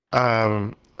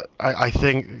 I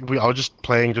think I was just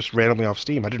playing just randomly off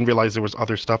Steam. I didn't realize there was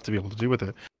other stuff to be able to do with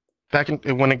it.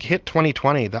 When it hit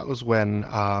 2020, that was when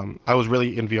I was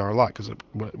really in VR a lot, because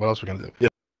what else were we gonna do?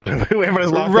 Everybody's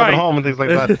locked up at home and things like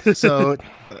that. So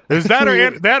is that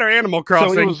or Animal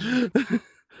Crossing? So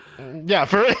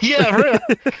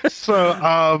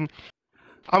So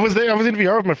I was there. I was in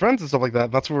VR with my friends and stuff like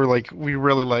that. That's where we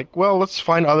really like, well, let's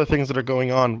find other things that are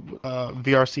going on.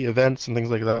 VRC events and things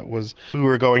like that was we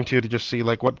were going to just see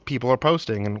like what people are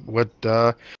posting and what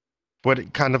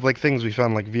kind of like things we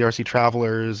found, like VRC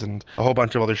Travelers and a whole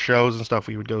bunch of other shows and stuff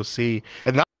we would go see.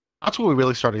 And that's where we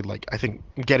really started, like, I think,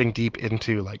 getting deep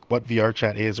into like what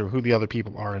VRChat is or who the other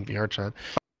people are in VRChat.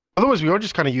 Otherwise, we all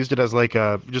just kind of used it as like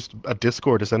just a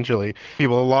Discord, essentially.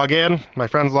 People log in, my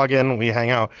friends log in, we hang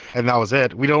out, and that was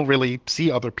it. We don't really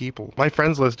see other people. My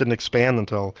friends list didn't expand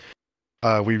until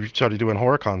we started doing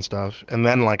HorrorCon stuff, and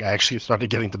then like I actually started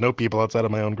getting to know people outside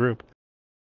of my own group.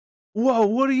 Whoa,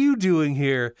 what are you doing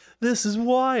here? This is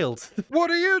wild.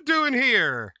 What are you doing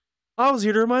here? I was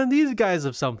here to remind these guys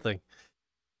of something.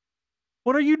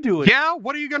 What are you doing? Yeah,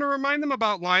 what are you going to remind them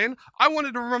about, Lion? I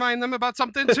wanted to remind them about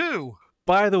something too.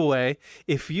 By the way,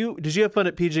 did you have fun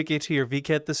at PJKT or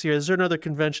VRChat this year? Is there another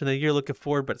convention that you're looking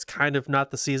forward, but it's kind of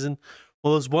not the season?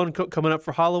 Well, there's one coming up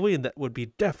for Halloween that would be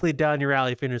definitely down your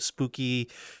alley if you're into spooky,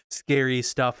 scary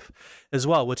stuff as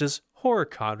well, which is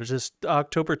HorrorCon, which is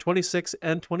October 26th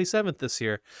and 27th this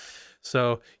year.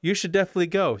 So you should definitely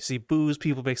go. See booze,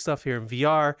 people make stuff here in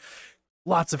VR.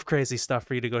 Lots of crazy stuff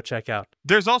for you to go check out.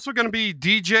 There's also going to be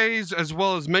DJs as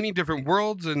well as many different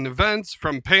worlds and events,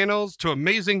 from panels to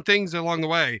amazing things along the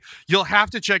way. You'll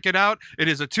have to check it out. It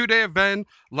is a 2-day event,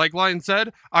 like Lion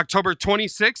said, October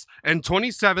 26th and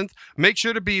 27th. Make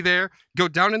sure to be there. Go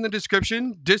down in the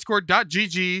description,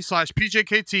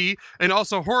 discord.gg/PJKT, and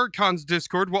also HorrorCon's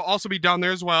Discord will also be down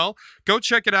there as well. Go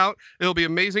check it out. It'll be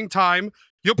an amazing time.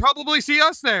 You'll probably see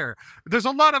us there. There's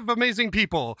a lot of amazing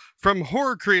people, from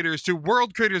horror creators to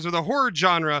world creators of the horror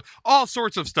genre, all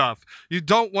sorts of stuff. You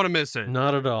don't want to miss it.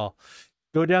 Not at all.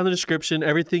 Go down the description.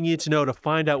 Everything you need to know to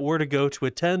find out where to go to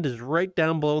attend is right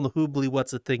down below in the Hoobly What's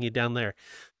the Thingy down there.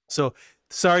 So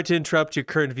sorry to interrupt your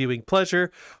current viewing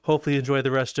pleasure. Hopefully you enjoy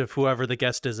the rest of whoever the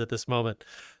guest is at this moment.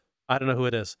 I don't know who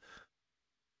it is.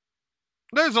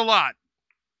 There's a lot.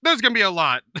 There's going to be a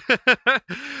lot.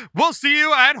 We'll see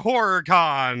you at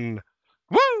HorrorCon.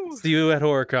 Woo! See you at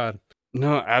HorrorCon.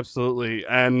 No, absolutely.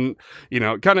 And,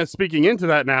 kind of speaking into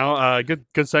that now, good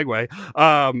segue.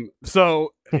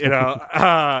 So,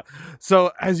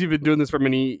 so as you've been doing this for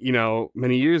many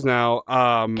years now,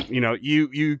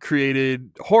 you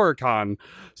created HorrorCon.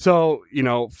 So,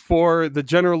 for the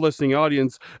general listening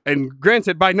audience, and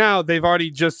granted, by now they've already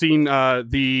just seen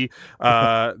the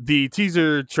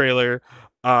teaser trailer.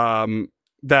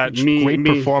 Great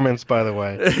performance, by the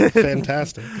way.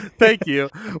 Fantastic. Thank you.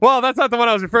 Well, that's not the one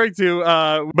I was referring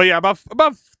to. But yeah, about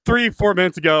 3-4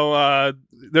 minutes ago,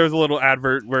 there was a little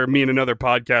advert where me and another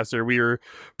podcaster, we were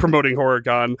promoting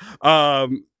HorrorCon,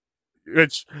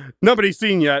 which nobody's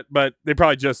seen yet, but they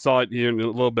probably just saw it in a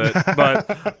little bit.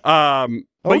 But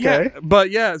okay.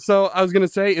 yeah. So I was gonna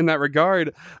say in that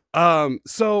regard,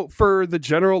 so for the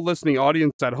general listening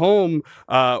audience at home,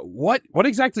 what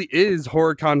exactly is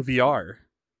HorrorCon VR?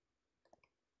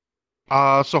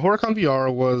 So HorrorCon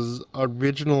VR was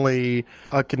originally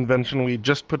a convention we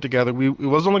just put together. It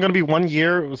was only going to be 1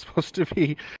 year. It was supposed to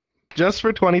be just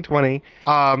for 2020.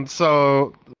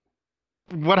 So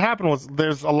what happened was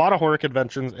there's a lot of horror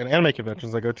conventions and anime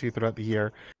conventions I go to throughout the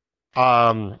year.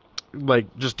 Like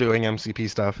just doing MCP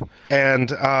stuff. And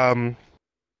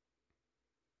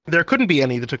there couldn't be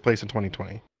any that took place in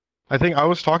 2020. I think I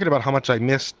was talking about how much I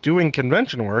missed doing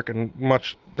convention work and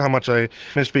how much I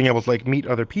missed being able to meet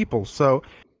other people. So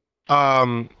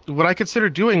what I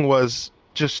considered doing was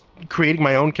just creating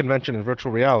my own convention in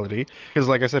virtual reality, because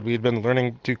like I said, we had been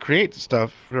learning to create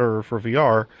stuff for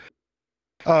VR.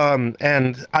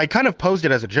 And I kind of posed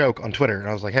it as a joke on Twitter, and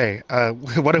I was like, hey,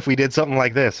 what if we did something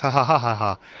like this? Ha ha ha ha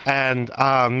ha. And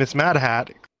Miss Mad Hat,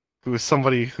 who was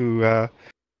somebody who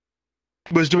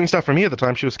was doing stuff for me at the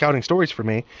time, she was scouting stories for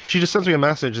me, she just sends me a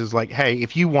message, is like, hey,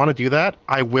 if you want to do that,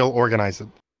 I will organize it.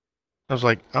 I was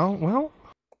like, oh, well,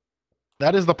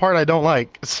 that is the part I don't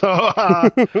like. So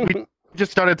we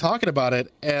just started talking about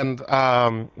it, and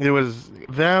it was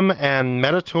them and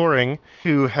Meta Touring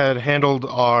who had handled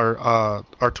our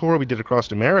tour we did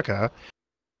across America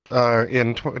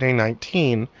in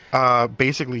 2019.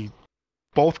 Basically,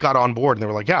 both got on board, and they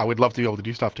were like, yeah, we'd love to be able to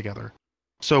do stuff together.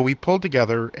 So we pulled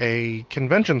together a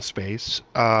convention space,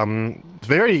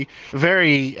 very,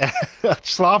 very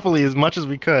sloppily as much as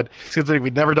we could, considering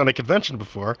we'd never done a convention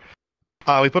before.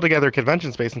 We put together a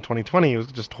convention space in 2020. It was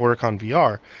just HorrorCon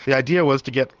VR. The idea was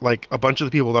to get a bunch of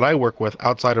the people that I work with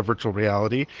outside of virtual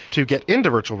reality to get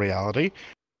into virtual reality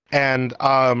and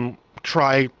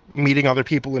try meeting other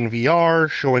people in VR,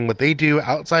 showing what they do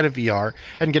outside of VR,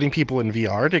 and getting people in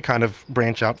VR to kind of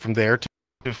branch out from there to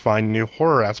find new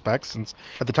horror aspects, since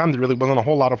at the time there really wasn't a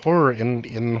whole lot of horror in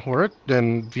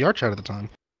VRChat at the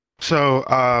time. So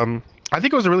I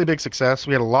think it was a really big success.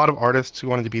 We had a lot of artists who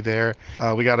wanted to be there.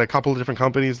 We got a couple of different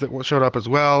companies that showed up as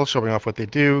well, showing off what they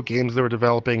do, games they were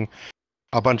developing,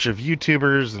 a bunch of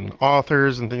YouTubers and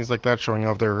authors and things like that showing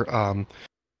off their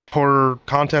horror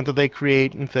content that they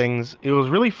create and things. It was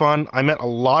really fun. I met a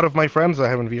lot of my friends that I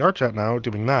have in VRChat now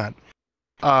doing that.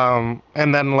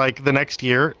 And then the next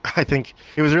year, I think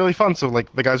it was really fun. So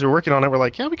the guys who were working on it were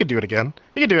like, yeah, we could do it again.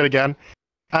 We could do it again.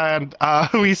 And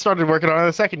we started working on it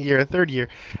the second year, third year.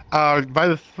 By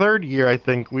the third year, I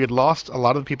think we had lost a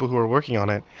lot of the people who were working on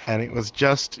it, and it was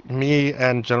just me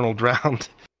and General Drowned.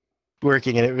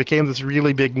 working, and it became this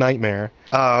really big nightmare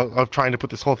of trying to put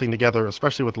this whole thing together,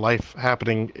 especially with life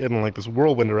happening in like this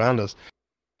whirlwind around us.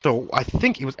 So I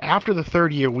think it was after the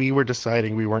third year we were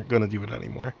deciding we weren't going to do it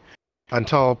anymore,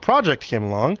 until Project came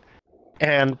along,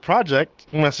 and Project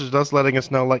messaged us letting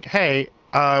us know like, hey,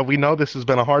 we know this has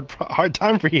been a hard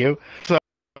time for you, so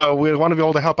we want to be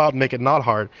able to help out and make it not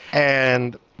hard.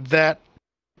 And that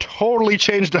totally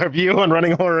changed our view on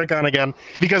running HorrorCon again,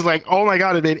 because like, oh my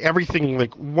god, it made everything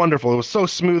like wonderful. It was so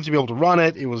smooth to be able to run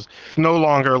it. It was no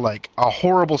longer like a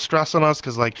horrible stress on us,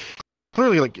 because like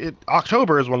clearly like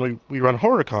October is when we run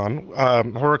HorrorCon.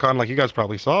 HorrorCon, like you guys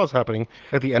probably saw, is happening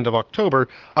at the end of October.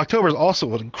 October is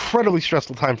also an incredibly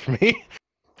stressful time for me,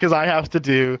 because I have to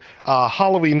do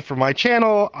Halloween for my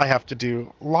channel. I have to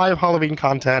do live Halloween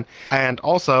content, and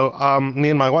also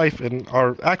me and my wife in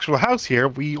our actual house here,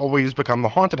 we always become the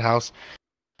haunted house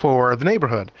for the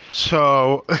neighborhood.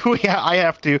 So I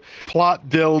have to plot,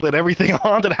 build, and everything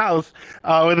haunted house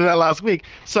within that last week.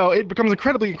 So it becomes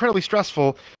incredibly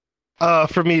stressful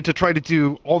for me to try to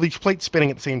do all these plates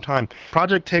spinning at the same time.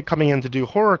 Project Take coming in to do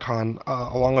HorrorCon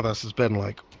along with us has been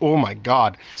like, oh my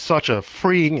god, such a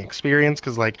freeing experience,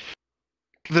 because like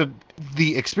the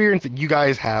experience that you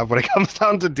guys have when it comes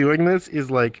down to doing this is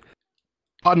like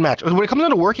unmatched. When it comes down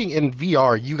to working in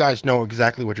VR, you guys know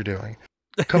exactly what you're doing.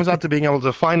 It comes out to being able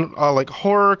to find like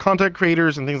horror content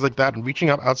creators and things like that, and reaching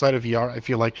out outside of VR, I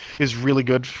feel like is really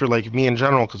good for like me in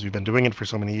general, because we've been doing it for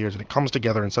so many years, and it comes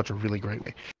together in such a really great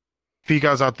way. For you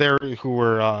guys out there who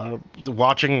are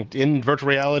watching in virtual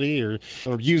reality or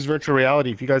use virtual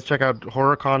reality, if you guys check out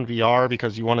HorrorCon VR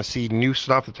because you want to see new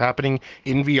stuff that's happening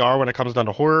in VR when it comes down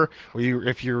to horror, or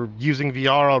if you're using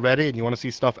VR already and you want to see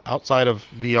stuff outside of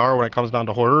VR when it comes down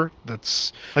to horror,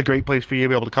 that's a great place for you to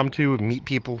be able to come to and meet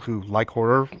people who like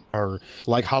horror or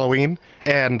like Halloween,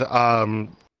 and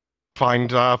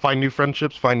find new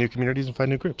friendships, find new communities, and find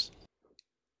new groups.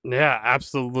 Yeah,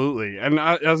 absolutely. And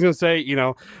I was gonna say, you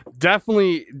know,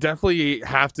 definitely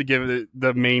have to give it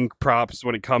the main props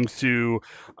when it comes to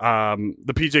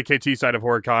the PJKT side of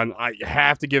HorrorCon. I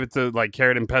have to give it to like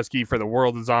Carrot and Pesky for the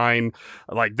world design.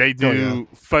 Like they do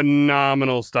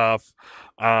phenomenal stuff.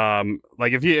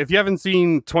 Like if you haven't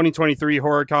seen 2023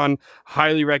 HorrorCon,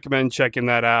 highly recommend checking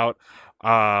that out.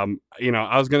 You know,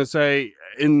 I was gonna say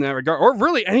in that regard, or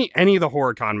really any of the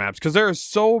HorrorCon maps, because there are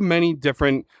so many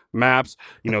different maps,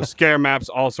 you know, scare maps,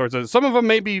 all sorts of. Some of them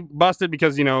may be busted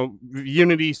because, you know,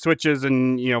 Unity switches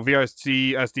and, you know,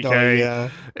 VRC SDK. Oh, yeah.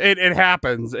 It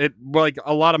happens. It like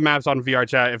a lot of maps on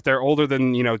VRChat, if they're older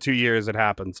than, you know, 2 years, it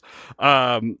happens.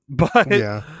 But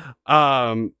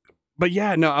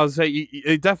yeah, no, I would say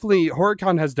it definitely,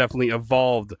 HorrorCon has definitely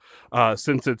evolved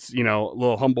since its, you know,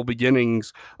 little humble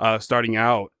beginnings starting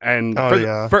out, and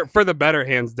for the better,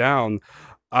 hands down.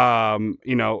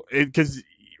 You know, because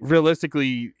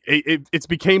realistically, it's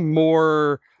became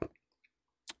more,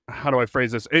 how do I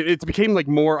phrase this? It's became like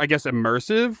more, I guess,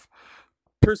 immersive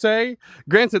per se.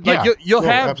 Granted, like you'll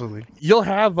have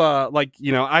like,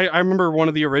 you know, I remember one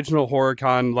of the original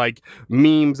HorrorCon like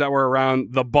memes that were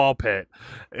around the ball pit.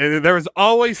 There was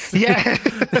always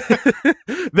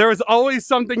there was always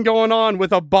something going on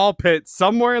with a ball pit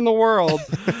somewhere in the world.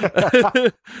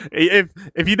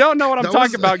 If you don't know what I'm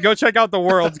talking about, go check out the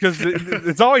worlds, because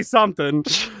it's always something.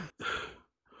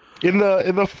 In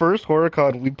the first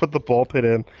HorrorCon, we put the ball pit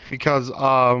in because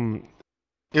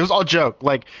it was all joke.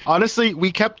 Like, honestly, we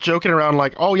kept joking around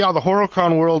like, oh yeah, the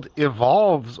HorrorCon world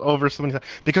evolves over so many times,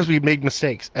 because we made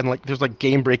mistakes, and like there's like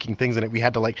game breaking things in it. We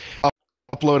had to like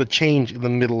upload a change in the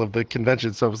middle of the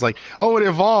convention, so it was like, oh, it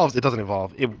evolves. It doesn't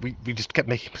evolve. We just kept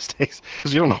making mistakes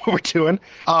because we don't know what we're doing.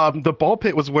 The ball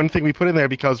pit was one thing we put in there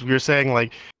because we were saying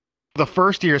like, the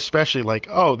first year especially, like,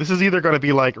 oh, this is either going to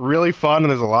be like really fun and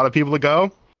there's a lot of people to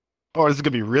go, or this is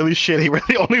gonna be really shitty. We're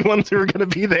the only ones who are gonna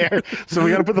be there, so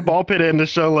we gotta put the ball pit in to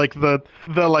show like the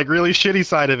like really shitty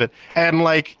side of it. And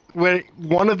like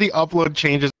one of the upload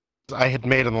changes I had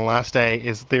made on the last day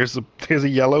is there's a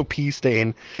yellow pee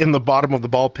stain in the bottom of the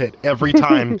ball pit every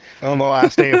time on the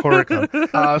last day of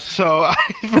HorrorCon. So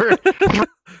for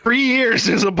 3 years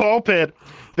there's a ball pit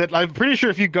that I'm pretty sure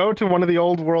if you go to one of the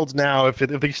old worlds now, if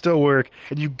they still work,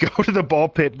 and you go to the ball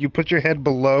pit, you put your head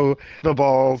below the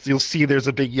balls, you'll see there's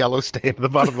a big yellow stain at the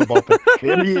bottom of the ball pit.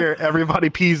 Every year, everybody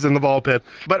pees in the ball pit.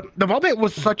 But the ball pit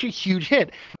was such a huge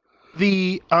hit.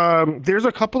 There's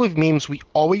a couple of memes we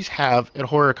always have at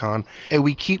HorrorCon, and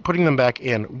we keep putting them back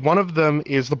in. One of them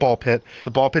is the ball pit.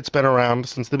 The ball pit's been around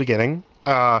since the beginning.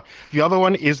 The other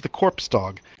one is the corpse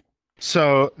dog.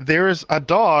 So there's a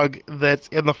dog that's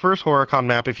in the first HorrorCon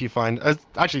map. If you find,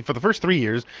 actually for the first 3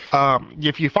 years,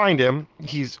 if you find him,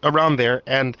 he's around there.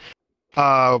 And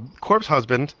Corpse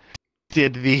Husband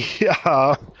did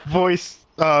the voice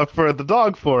for the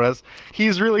dog for us.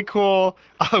 He's really cool.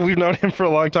 We've known him for a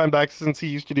long time, back since he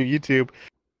used to do YouTube.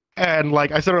 And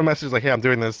like, I sent him a message like, "Hey, I'm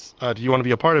doing this. Do you want to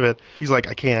be a part of it?" He's like,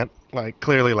 "I can't." Like,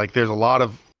 clearly, like, there's a lot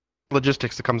of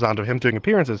logistics that comes down to him doing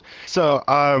appearances. So,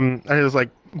 I was like,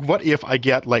 "What if I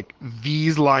get like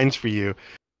these lines for you,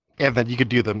 and then you could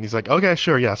do them?" He's like, "Okay,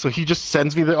 sure, yeah." So he just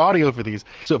sends me the audio for these.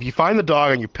 So if you find the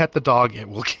dog and you pet the dog, it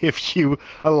will give you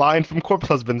a line from Corpse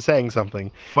Husband saying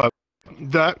something. But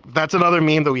that's another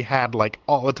meme that we had like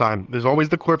all the time. There's always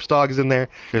the corpse dogs in there.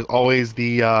 There's always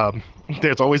the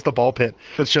ball pit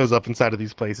that shows up inside of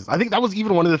these places. I think that was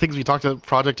even one of the things we talked to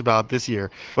Project about this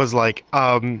year, was like,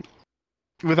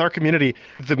 with our community,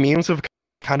 the memes have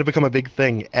kind of become a big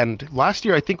thing. And last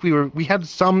year, I think we had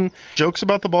some jokes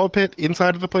about the ball pit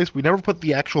inside of the place. We never put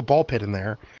the actual ball pit in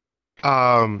there.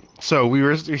 So we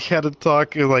had to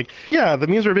talk like, yeah, the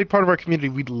memes are a big part of our community.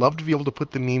 We'd love to be able to put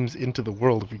the memes into the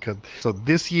world if we could. So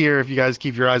this year, if you guys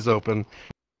keep your eyes open,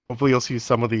 hopefully you'll see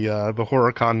some of the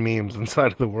HorrorCon memes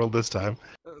inside of the world this time.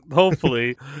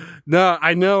 Hopefully. No,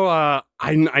 I know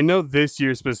I know this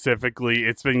year specifically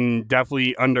it's been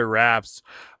definitely under wraps.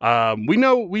 We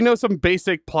know some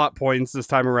basic plot points this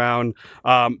time around.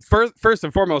 First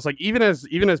and foremost, like even as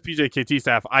PJKT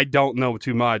staff, I don't know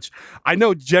too much. I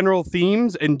know general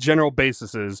themes and general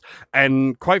bases,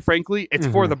 and quite frankly, it's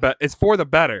for the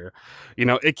better. You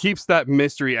know, it keeps that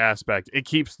mystery aspect. It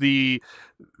keeps the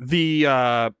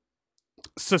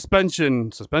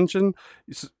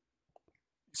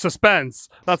suspense.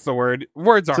 That's the word.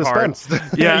 Words are suspense.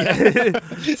 Hard. Yeah.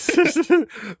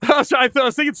 I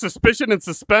was thinking suspicion and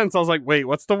suspense. I was like, wait,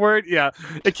 what's the word? Yeah.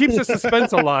 It keeps the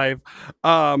suspense alive.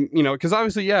 You know, because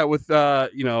obviously, yeah, with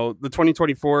you know, the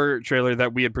 2024 trailer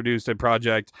that we had produced at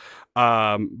Project,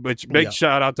 which big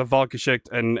shout out to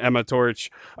Volkashikt and Emma Torch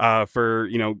for,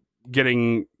 you know,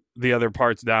 getting the other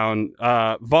parts down.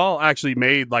 Vol actually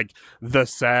made like the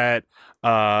set.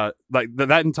 Like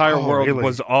that entire world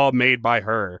was all made by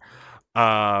her.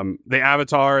 The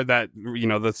avatar that, you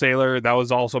know, the sailor, that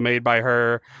was also made by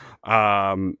her.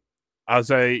 I would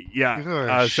say,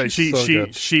 yeah, so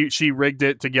she rigged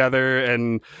it together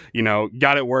and, you know,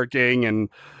 got it working, and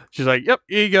she's like, "Yep,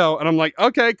 here you go." And I'm like,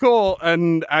 "Okay, cool."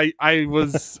 And I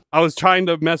was trying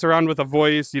to mess around with a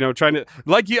voice, you know, trying to,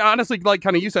 like, you honestly, like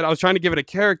kind of you said, I was trying to give it a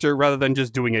character rather than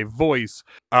just doing a voice.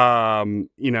 You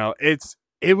know,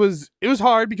 it was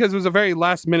hard because it was a very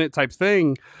last minute type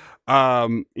thing.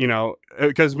 You know,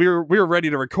 because we were ready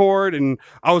to record, and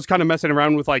I was kind of messing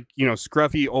around with, like, you know,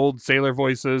 scruffy old sailor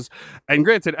voices. And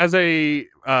granted, as a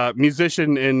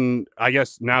musician and I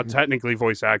guess now technically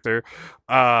voice actor,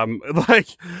 like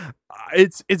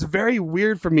it's very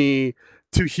weird for me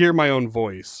to hear my own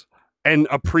voice and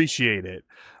appreciate it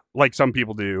like some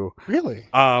people do. Really?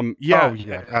 Yeah. Oh,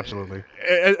 yeah, absolutely.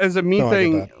 As a me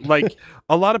thing, like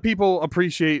a lot of people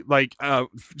appreciate, like,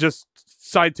 just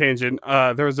side tangent.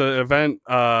 There was an event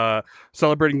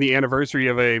celebrating the anniversary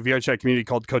of a VRChat community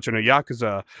called Kocho no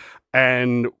Yakuza,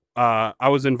 and I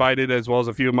was invited, as well as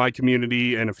a few of my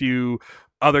community and a few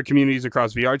other communities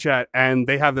across VRChat, and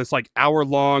they have this like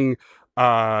hour-long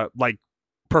like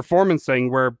performance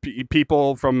thing where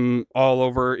people from all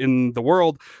over in the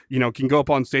world, you know, can go up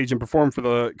on stage and perform for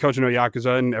the Kocho no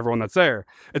Yakuza and everyone that's there.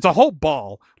 It's a whole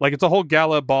ball, like it's a whole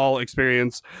gala ball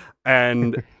experience.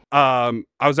 And I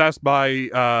was asked by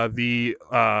the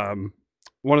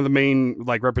one of the main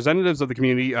like representatives of the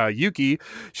community, Yuki.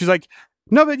 She's like,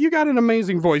 "Noved, you got an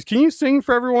amazing voice. Can you sing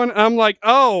for everyone?" And I'm like,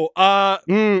 "Oh,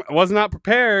 was not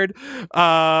prepared,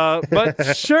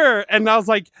 but sure." And I was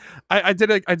like, I did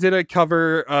a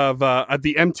cover of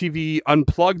the MTV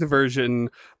Unplugged version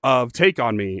of "Take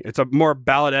on Me." It's a more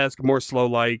ballad-esque, more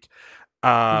slow-like.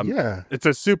 Yeah, it's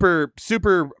a super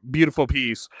beautiful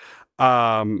piece.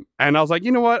 And I was like,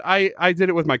 you know what? I did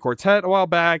it with my quartet a while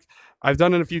back. I've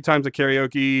done it a few times at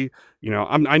karaoke. You know,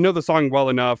 I know the song well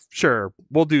enough. Sure,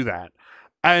 we'll do that.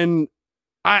 And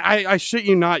I shit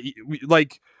you not,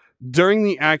 like during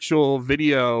the actual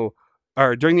video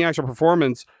or during the actual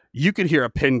performance, you could hear a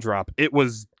pin drop. It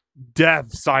was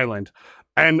dead silent.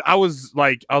 And I was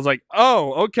like,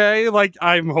 "Oh, okay. Like,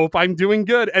 I hope I'm doing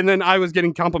good." And then I was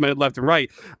getting complimented left and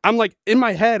right. I'm like, in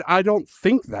my head, I don't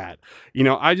think that, you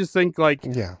know, I just think like,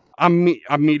 yeah, I'm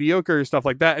mediocre or stuff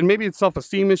like that. And maybe it's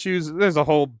self-esteem issues. There's a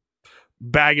whole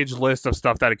baggage list of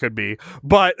stuff that it could be,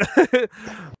 but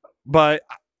but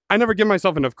I never give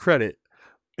myself enough credit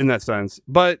in that sense.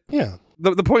 But yeah,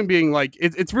 the point being, like,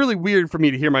 it's really weird for me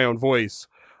to hear my own voice,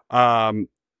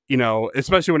 you know,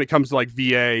 especially when it comes to like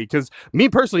VA, because me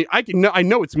personally, I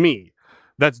know it's me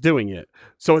that's doing it,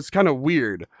 so it's kind of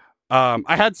weird.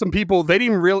 I had some people, they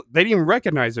didn't even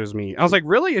recognize it was me. I was like,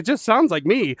 really? It just sounds like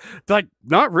me. They're like,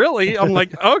 not really. I'm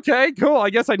like, okay, cool. I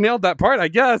guess I nailed that part, I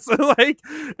guess. Like,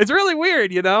 it's really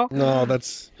weird, you know? No,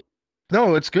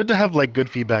 it's good to have like good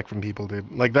feedback from people,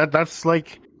 dude. Like that's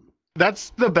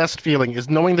the best feeling, is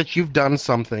knowing that you've done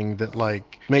something that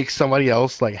like makes somebody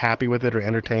else like happy with it or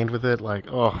entertained with it. Like,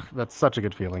 oh, that's such a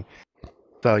good feeling.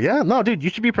 So yeah, no, dude, you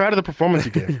should be proud of the performance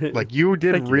you gave. Like, you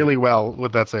did really well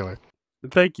with that sailor.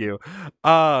 Thank you.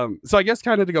 So I guess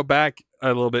kind of to go back a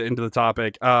little bit into the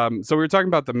topic. So we were talking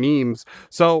about the memes.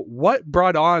 So what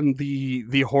brought on the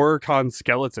HorrorCon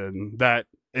skeleton that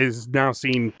is now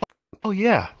seen? Oh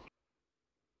yeah,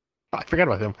 I forgot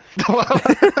about him.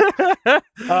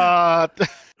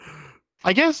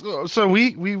 I guess so.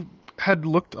 We had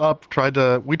looked up, tried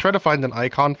to find an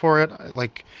icon for it.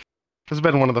 Like, this has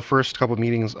been one of the first couple of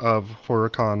meetings of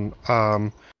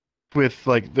HorrorCon. With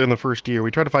like in the first year,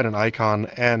 we tried to find an icon,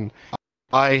 and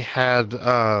I had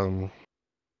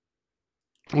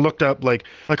looked up like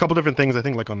a couple different things. I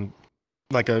think like on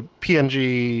like a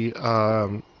PNG,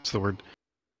 what's the word?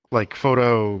 Like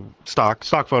stock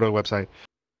photo website.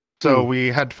 So we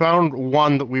had found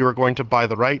one that we were going to buy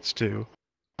the rights to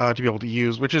be able to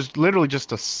use, which is literally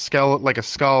just a skull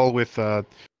with a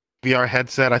VR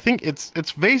headset. I think it's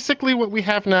basically what we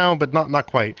have now, but not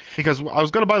quite, because I was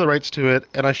going to buy the rights to it,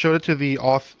 and I showed it to the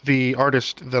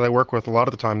artist that I work with a lot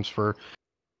of the times for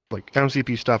like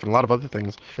MCP stuff and a lot of other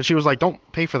things, and she was like, "Don't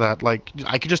pay for that. Like,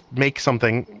 I could just make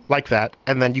something like that,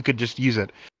 and then you could just use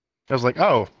it." I was like,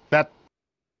 "Oh, that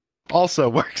also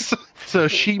works." So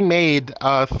she made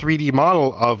a 3D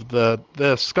model of the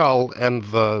skull and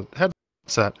the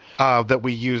headset that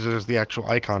we use as the actual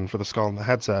icon for the skull and the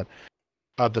headset.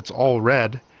 That's all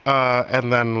red,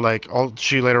 and then like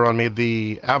she later on made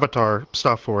the avatar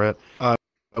stuff for it,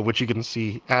 which you can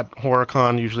see at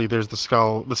HorrorCon. Usually there's the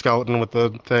skeleton with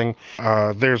the thing.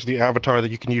 There's the avatar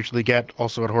that you can usually get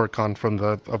also at HorrorCon from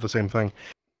the same thing.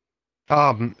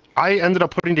 I ended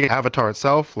up putting the avatar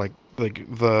itself, like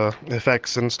the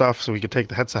effects and stuff, so we could take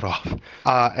the headset off,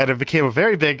 and it became a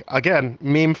very big, again,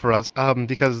 meme for us,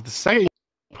 because the second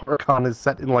HorrorCon is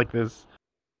set in like this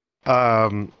I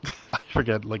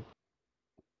forget, like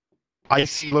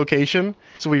icy location.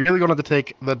 So we really wanted to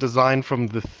take the design from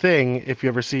The Thing, if you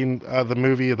ever seen the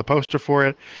movie or the poster for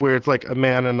it, where it's like a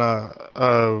man in a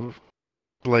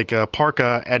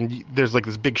parka, and there's like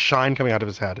this big shine coming out of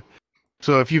his head.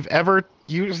 So if you've ever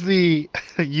used the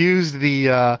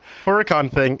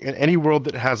HorrorCon thing in any world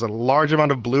that has a large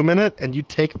amount of bloom in it, and you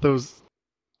take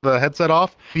the headset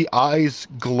off, the eyes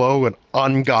glow an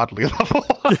ungodly level.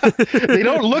 They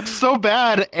don't look so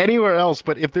bad anywhere else,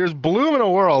 but if there's bloom in a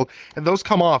world and those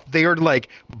come off, they are like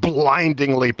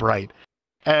blindingly bright.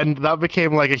 And that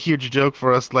became like a huge joke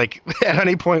for us. Like, at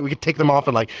any point we could take them off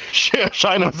and like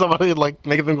shine on somebody and like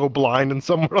make them go blind in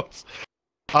some worlds.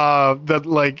 That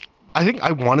like, I think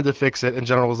I wanted to fix it, and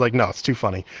General was like, no, it's too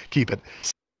funny, keep it.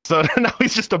 So now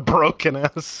he's just a broken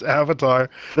ass avatar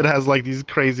that has like these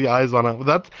crazy eyes on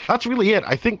it. That's really it.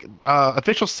 I think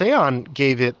Official Seon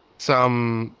gave it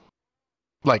some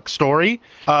like story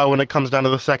when it comes down to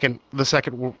the second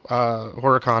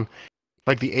HorrorCon,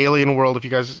 like the alien world. If you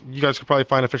guys could probably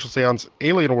find Official Seon's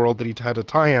alien world that he had to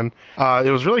tie in.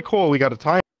 It was really cool. We got to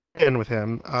tie in with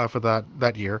him for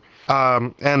that year,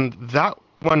 and that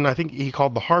one I think he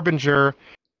called the Harbinger.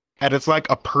 And it's like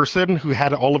a person who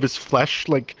had all of his flesh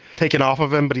like taken off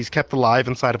of him, but he's kept alive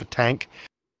inside of a tank.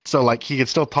 So like he could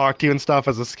still talk to you and stuff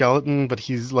as a skeleton, but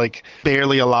he's like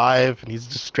barely alive, and he's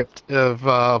just stripped of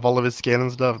all of his skin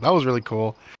and stuff. That was really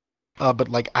cool. But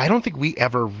like I don't think we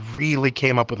ever really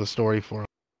came up with a story for him.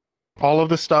 All of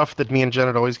the stuff that me and Jen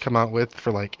had always come out with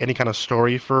for like any kind of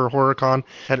story for HorrorCon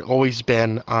had always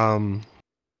been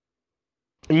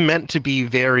meant to be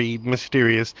very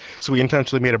mysterious, so we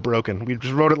intentionally made it broken. We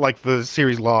just wrote it like the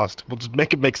series Lost. We'll just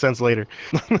make it make sense later.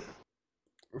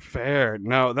 Fair.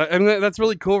 No, that's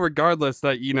really cool, regardless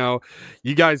that, you know,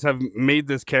 you guys have made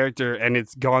this character and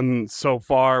it's gone so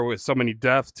far with so many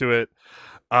depths to it.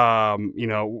 You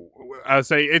know, I would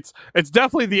say it's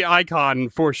definitely the icon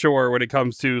for sure when it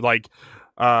comes to like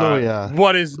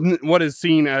what is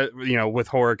seen at, you know, with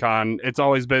HorrorCon. It's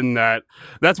always been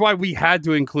that's why we had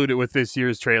to include it with this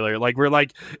year's trailer. Like, we're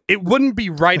like, it wouldn't be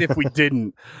right if we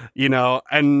didn't, you know.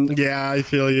 And yeah, I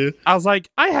feel you. I was like,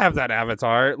 I have that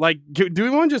avatar. Like, do we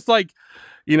want to just like,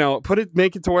 you know,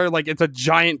 make it to where like it's a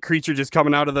giant creature just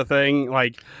coming out of the thing?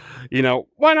 Like, you know,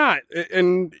 why not?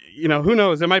 And you know, who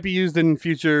knows? It might be used in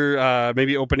future,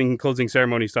 maybe opening and closing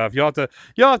ceremony stuff. You'll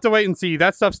have to wait and see.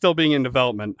 That stuff's still being in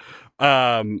development.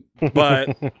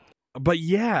 But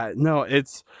yeah, no,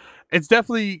 it's it's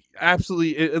definitely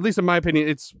absolutely, at least in my opinion,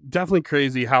 it's definitely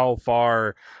crazy how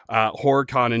far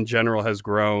HorrorCon in general has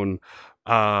grown.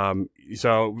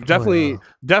 So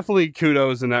definitely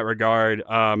kudos in that regard.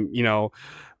 You know,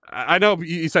 I know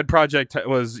you said Project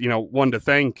was, you know, one to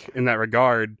thank in that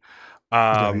regard.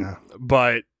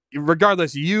 But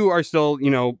regardless, you are still,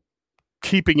 you know,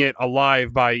 keeping it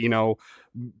alive by, you know,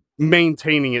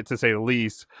 maintaining it, to say the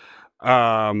least.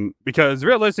 Because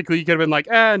realistically you could have been like,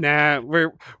 nah,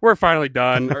 we're finally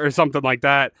done or something like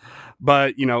that.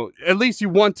 But, you know, at least you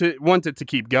want it to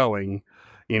keep going,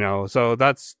 you know, so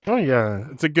that's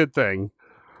it's a good thing.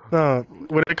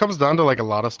 When it comes down to like a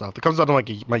lot of stuff, it comes down to like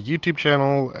my YouTube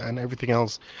channel and everything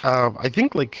else. I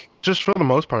think like just for the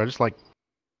most part, I just like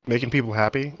making people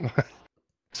happy.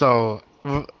 So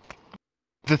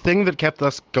the thing that kept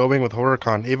us going with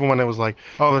HorrorCon, even when it was like,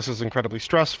 oh, this is incredibly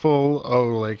stressful, oh,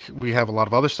 like, we have a lot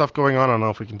of other stuff going on, I don't know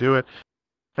if we can do it.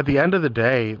 At the end of the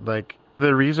day, like,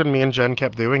 the reason me and Jen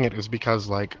kept doing it is because,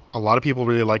 like, a lot of people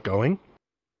really like going.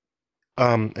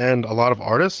 And a lot of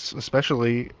artists,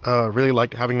 especially, really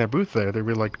liked having their booth there. They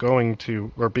really liked going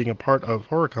to, or being a part of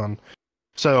HorrorCon.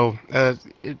 So,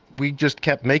 we just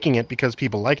kept making it because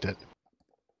people liked it.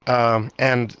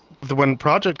 And when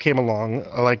Project came along,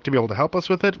 like, to be able to help us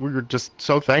with it, we were just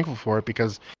so thankful for it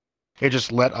because it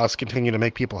just let us continue to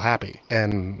make people happy,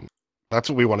 and that's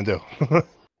what we want to do.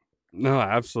 No,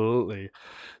 absolutely.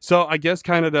 So I guess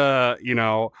kind of the, you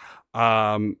know,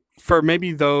 for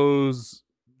maybe those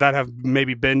that have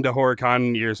maybe been to HorrorCon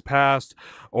in years past,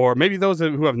 or maybe those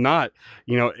who have not,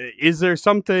 you know, is there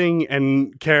something,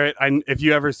 and Carrot, if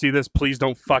you ever see this, please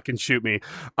don't fucking shoot me.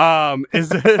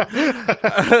 Is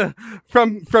it,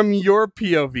 from your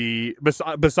POV,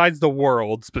 besides the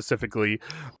world specifically,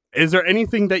 is there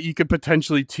anything that you could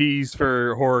potentially tease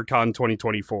for HorrorCon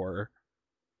 2024?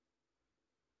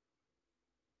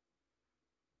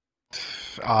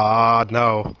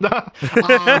 No.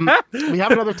 We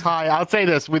have another tie. I'll say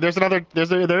this: there's going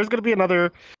to be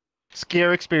another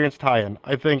scare experience tie-in.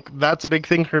 I think that's a big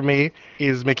thing for me,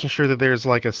 is making sure that there's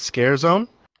like a scare zone.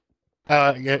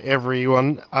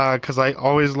 Everyone, because I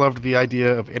always loved the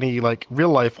idea of any like real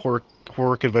life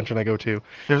horror convention I go to.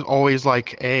 There's always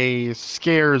like a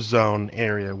scare zone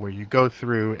area where you go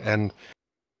through, and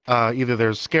either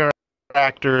there's scare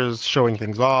actors showing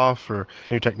things off, or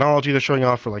new technology they're showing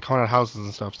off for like haunted houses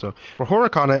and stuff. So for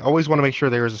HorrorCon, I always want to make sure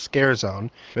there is a scare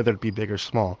zone, whether it be big or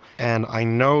small. And I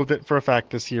know that for a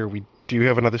fact this year we do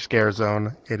have another scare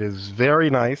zone. It is very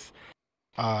nice.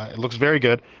 It looks very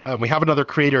good. We have another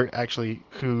creator actually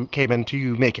who came in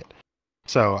to make it.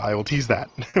 So I will tease that.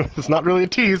 It's not really a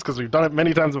tease because we've done it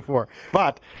many times before,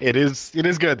 but it is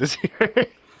good this year.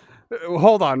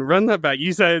 Hold on, run that back.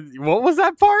 You said, what was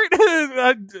that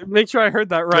part? Make sure I heard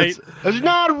that right. It's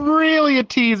not really a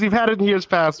tease. We've had it in years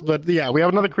past, but yeah, we have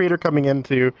another creator coming in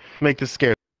to make this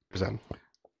scare zone.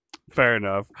 Fair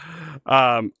enough.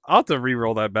 I'll have to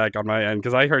re-roll that back on my end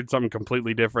because I heard something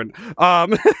completely different. I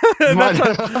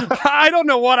don't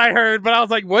know what I heard, but I was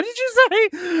like, what did you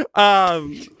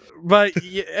say? But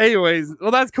anyways,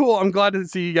 well, that's cool. I'm glad to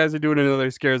see you guys are doing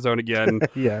another scare zone again.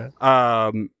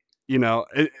 Yeah. You know,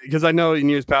 because I know in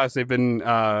years past they've been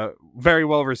very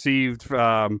well received.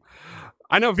 I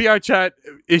know VRChat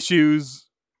issues.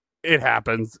 It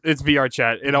happens. It's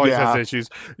VRChat. It always has issues.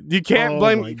 You can't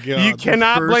blame. You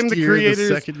cannot blame the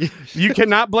creators. You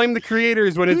cannot blame the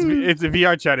creators when it's a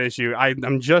VRChat issue.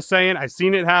 I'm just saying. I've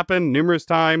seen it happen numerous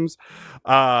times.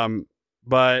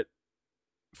 But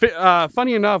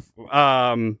funny enough,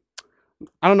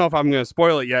 I don't know if I'm going to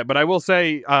spoil it yet, but I will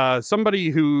say somebody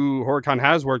who HorrorCon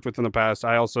has worked with in the past,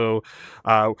 I also,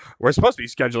 we're supposed to be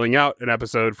scheduling out an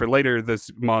episode for later this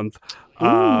month.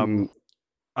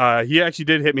 He actually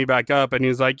did hit me back up and he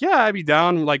was like, yeah, I'd be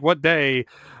down. Like, what day?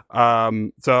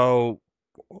 So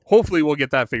hopefully we'll get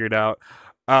that figured out.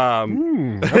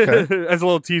 Okay. As a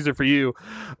little teaser for you.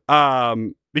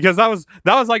 Because that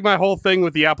was like my whole thing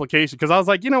with the application. Because I was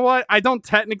like, you know what? I don't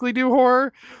technically do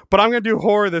horror, but I'm gonna do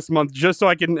horror this month just so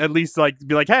I can at least like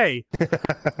be like, hey,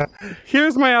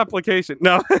 here's my application.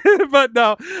 No, but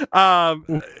no.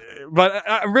 But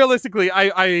realistically,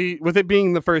 I with it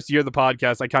being the first year of the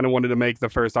podcast, I kind of wanted to make the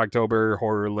 1st October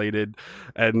horror related,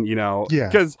 and you know,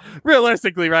 because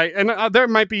realistically, right? And there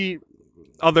might be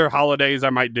other holidays I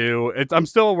might do. I'm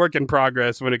still a work in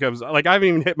progress when it comes. Like I haven't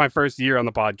even hit my first year on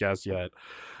the podcast yet.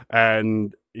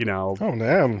 and you know. Oh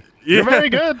damn. You're very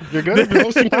good. You're good. You're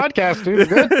hosting podcasts, dude.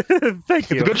 You're good.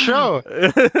 Thank you. It's a good show.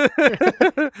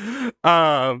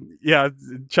 Yeah,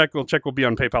 check will be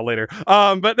on PayPal later.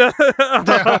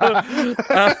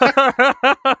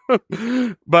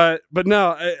 But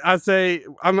no, I say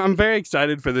I'm very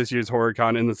excited for this year's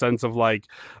HorrorCon in the sense of like,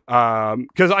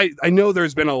 because I know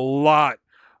there's been a lot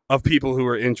of people who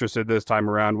are interested this time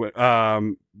around.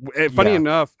 Funny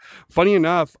enough,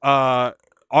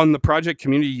 on the Project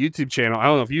Community YouTube channel, I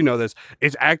don't know if you know this,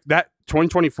 that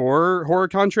 2024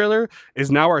 HorrorCon trailer is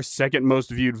now our second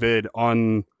most viewed vid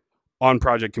on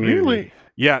Project Community. Really?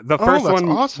 Yeah, the first that's one,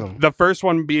 awesome. The first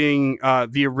one being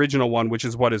the original one, which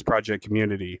is what is Project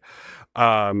Community.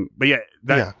 But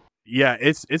yeah,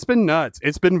 it's been nuts.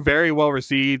 It's been very well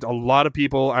received. A lot of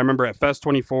people, I remember at Fest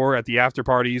 24 at the after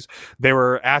parties, they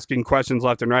were asking questions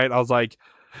left and right. I was like,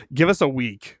 give us a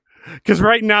week. Because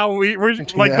right now we're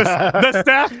like the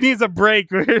staff needs a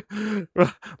break.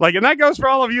 Like, and that goes for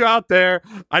all of you out there.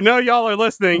 I know y'all are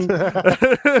listening,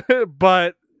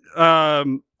 but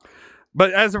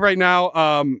as of right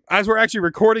now, as we're actually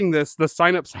recording this, the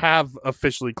signups have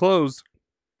officially closed.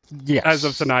 Yes, as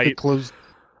of tonight, it closed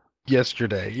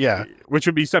yesterday. Yeah, which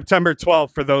would be September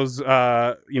 12th for those,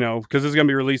 you know, because this is gonna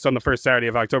be released on the first Saturday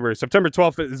of October. September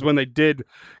 12th is when they did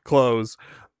close.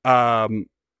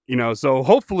 You know, so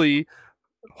hopefully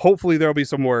there'll be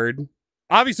some word.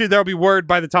 Obviously, there'll be word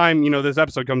by the time, you know, this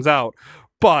episode comes out.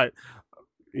 But,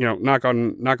 you know, knock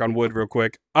on wood real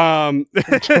quick. But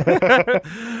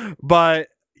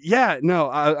yeah, no,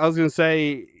 I was gonna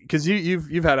say, because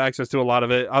you've had access to a lot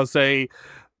of it. I'll say,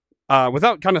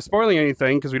 without kind of spoiling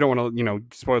anything, because we don't want to, you know,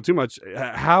 spoil too much.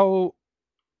 How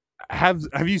have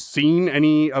you seen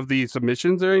any of the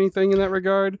submissions or anything in that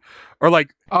regard, or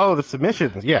like? Oh, the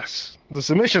submissions, yes. The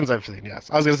submissions I've seen,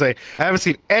 yes. I was gonna say I haven't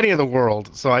seen any of the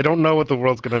world, so I don't know what the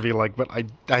world's gonna be like. But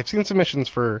I've seen submissions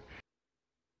for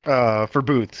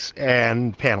booths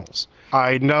and panels.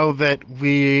 I know that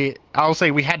I'll say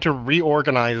we had to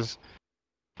reorganize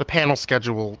the panel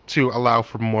schedule to allow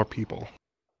for more people.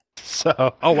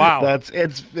 So oh wow,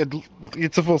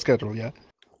 it's a full schedule, yeah.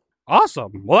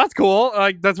 Awesome. Well, that's cool.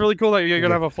 Like, that's really cool that you're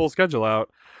gonna have a full schedule out.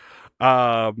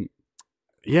 Yeah,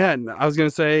 and I was gonna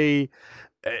say,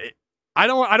 I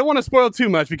don't want to spoil too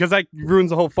much because that ruins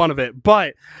the whole fun of it.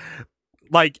 But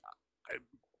like,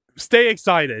 stay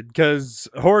excited because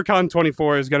HorrorCon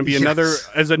 24 is gonna be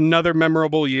another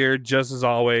memorable year, just as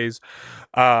always.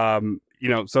 You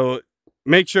know, so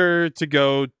make sure to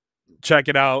go check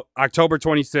it out. October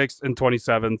 26th and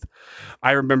 27th.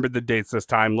 I remembered the dates this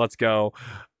time. Let's go.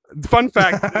 Fun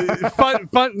fact, fun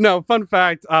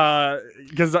fact,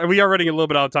 because we are running a little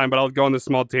bit out of time, but I'll go on this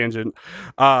small tangent.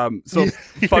 So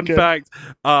fun fact,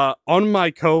 on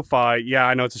my Ko-Fi, yeah,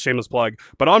 I know it's a shameless plug,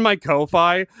 but on my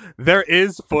Ko-Fi, there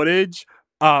is footage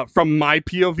from my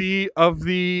POV of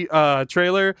the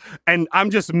trailer, and I'm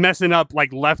just messing up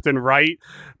like left and right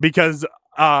because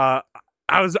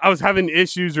I was having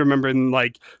issues remembering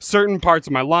like certain parts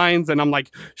of my lines, and I'm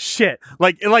like, shit,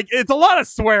 like it's a lot of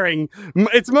swearing.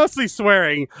 It's mostly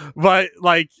swearing, but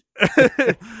like,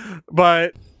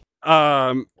 but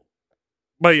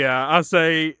yeah, I'll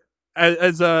say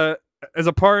as a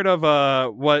part of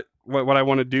what I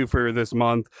want to do for this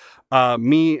month,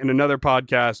 me and another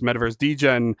podcast, Metaverse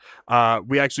Degen,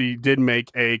 we actually did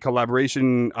make a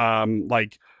collaboration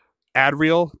like ad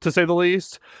reel, to say the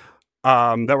least.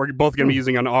 That we're both gonna be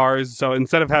using on ours. So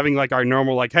instead of having like our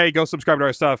normal like, hey, go subscribe to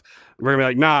our stuff, we're gonna be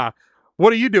like, nah,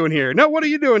 what are you doing here? No, what are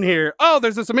you doing here? Oh,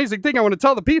 there's this amazing thing I want to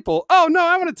tell the people. Oh no,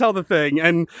 I want to tell the thing.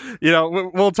 And you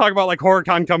know, we'll talk about like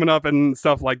HorrorCon coming up and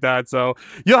stuff like that. So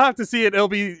you'll have to see it. It'll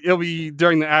be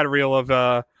during the ad reel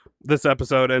of this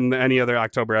episode and any other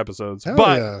October episodes.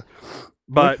 But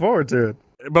look forward to it.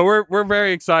 But we're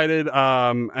very excited,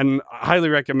 and highly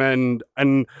recommend.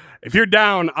 And if you're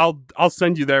down, I'll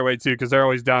send you their way too, because they're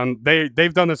always down.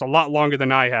 They've done this a lot longer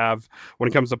than I have when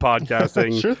it comes to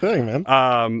podcasting. Sure thing, man.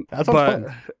 That's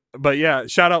fun. But yeah,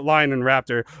 shout out Lion and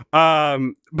Raptor.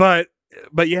 But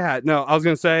yeah, no, I was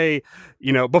gonna say,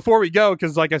 you know, before we go,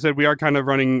 because like I said, we are kind of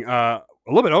running a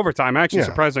little bit overtime, actually,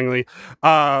 surprisingly.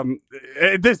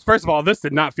 This, first of all, this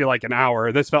did not feel like an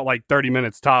hour. This felt like 30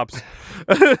 minutes tops.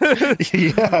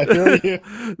 Yeah, I feel you.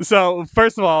 So,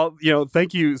 first of all, you know,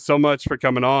 thank you so much for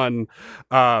coming on.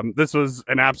 This was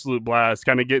an absolute blast,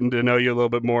 kind of getting to know you a little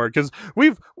bit more, because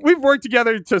we've worked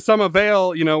together to some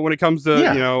avail, you know, when it comes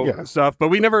to stuff, but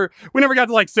we never got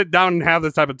to like sit down and have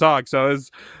this type of talk. So it's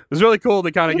really cool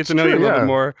to kind of get to know you a little bit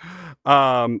more.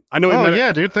 I know. Oh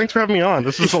yeah, dude! Thanks for having me on.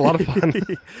 This was a lot of fun.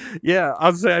 Yeah, I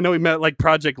was say I know we met like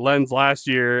Project Lens last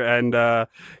year, and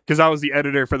because I was the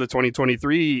editor for the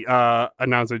 2023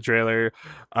 announcement trailer.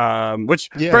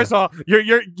 Which first of all,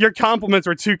 your compliments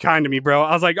were too kind to me, bro.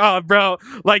 I was like, oh, bro,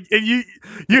 like you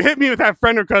hit me with that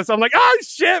friend request. I'm like, oh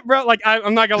shit, bro. Like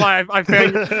I'm not gonna lie, I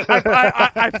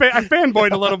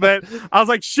fanboyed a little bit. I was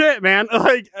like, shit, man.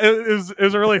 Like it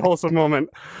was a really wholesome moment.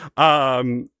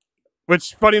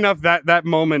 Which, funny enough, that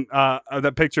moment,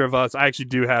 that picture of us, I actually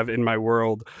do have in my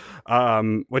world,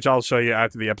 which I'll show you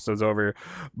after the episode's over.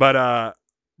 But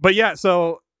yeah,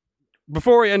 so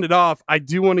before we end it off, I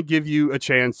do want to give you a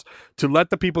chance to let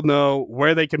the people know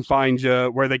where they can find you,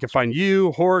 where they can find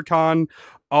you, HorrorCon,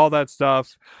 all that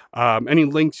stuff. Any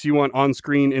links you want on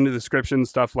screen in the description,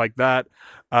 stuff like that.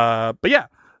 But yeah,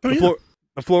 the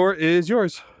floor is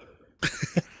yours. You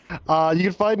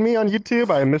can find me on YouTube.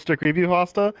 I'm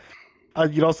MrCreepyPasta. You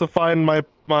can also find my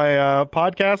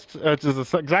podcast, which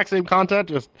is the exact same content,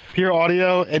 just pure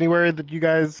audio, anywhere that you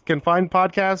guys can find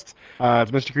podcasts. It's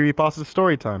MrCreepyPasta's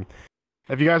Storytime.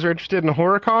 If you guys are interested in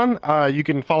HorrorCon, you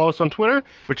can follow us on Twitter,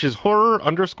 which is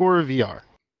horror_VR.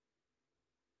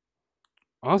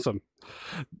 Awesome.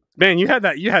 Man, you had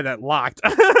that locked.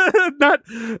 Not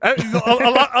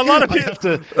a lot of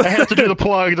people. I have to do the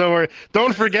plug. Don't worry.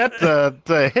 Don't forget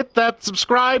to hit that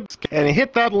subscribe and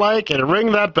hit that like and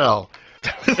ring that bell.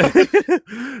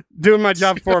 Doing my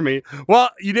job for me.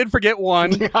 Well, you did forget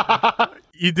one.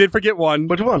 You did forget one.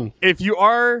 Which one? If you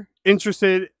are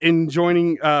interested in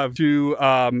joining go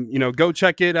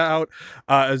check it out,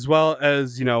 as well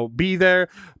as be there,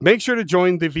 make sure to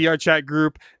join the VRChat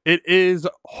group. It is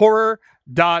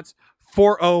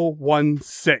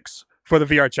horror.4016 for the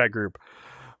VRChat group.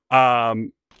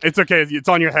 It's okay, it's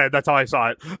on your head. That's how I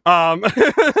saw it.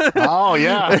 Oh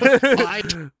yeah. I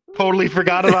totally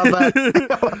forgot about that.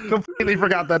 Completely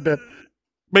forgot that bit.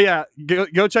 But yeah,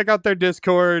 go check out their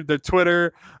Discord, their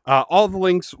Twitter. All the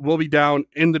links will be down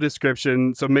in the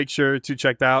description, so make sure to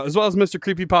check that out, as well as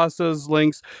MrCreepyPasta's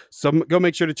links. So go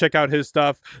make sure to check out his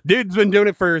stuff. Dude's been doing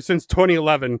it since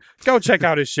 2011. Go check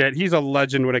out his shit. He's a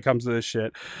legend when it comes to this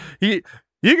shit. You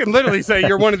can literally say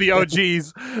you're one of the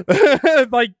OGs.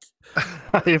 Like,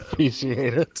 I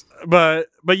appreciate it. But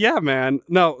yeah, man.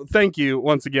 No, thank you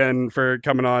once again for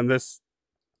coming on. This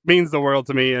means the world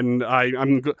to me, and I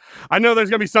know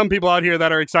there's gonna be some people out here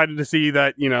that are excited to see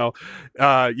that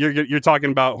you're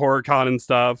talking about HorrorCon and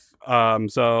stuff.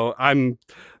 So I'm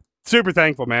super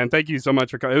thankful, man. Thank you so much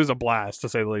for coming. It was a blast, to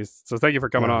say the least. So thank you for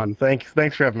coming on. Thanks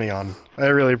for having me on. I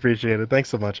really appreciate it. Thanks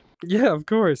so much. Yeah, of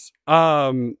course.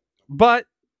 But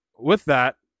with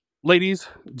that, ladies,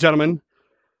 gentlemen,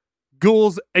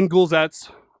 ghouls and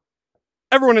ghoulesettes,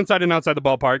 everyone inside and outside the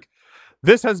ballpark,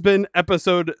 this has been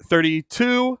episode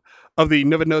 32 of the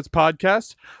Noved Notes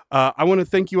podcast. I want to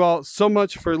thank you all so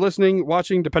much for listening,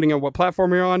 watching, depending on what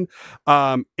platform you're on.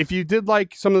 If you did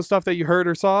like some of the stuff that you heard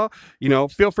or saw,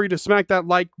 feel free to smack that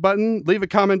like button, leave a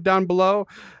comment down below.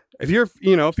 If you're a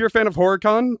fan of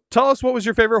HorrorCon, tell us what was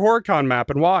your favorite HorrorCon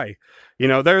map and why.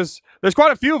 There's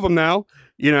quite a few of them now,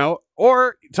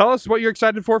 or tell us what you're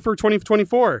excited for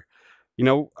 2024.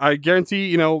 I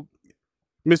guarantee,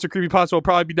 MrCreepyPasta will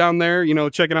probably be down there,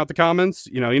 checking out the comments.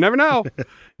 You never know.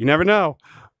 You never know.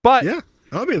 But yeah,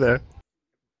 I'll be there.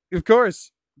 Of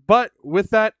course. But with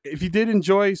that, if you did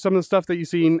enjoy some of the stuff that you've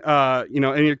seen, and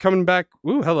you're coming back,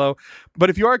 hello.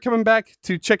 But if you are coming back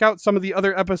to check out some of the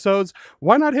other episodes,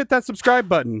 why not hit that subscribe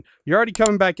button? You're already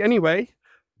coming back anyway.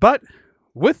 But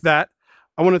with that,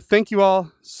 I want to thank you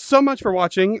all so much for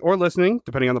watching or listening,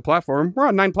 depending on the platform. We're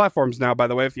on 9 platforms now, by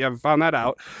the way, if you haven't found that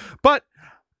out. But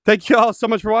thank you all so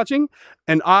much for watching,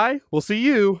 and I will see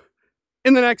you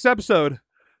in the next episode.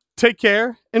 Take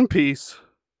care and peace.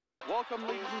 Welcome,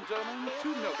 ladies and gentlemen, to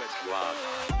Noved.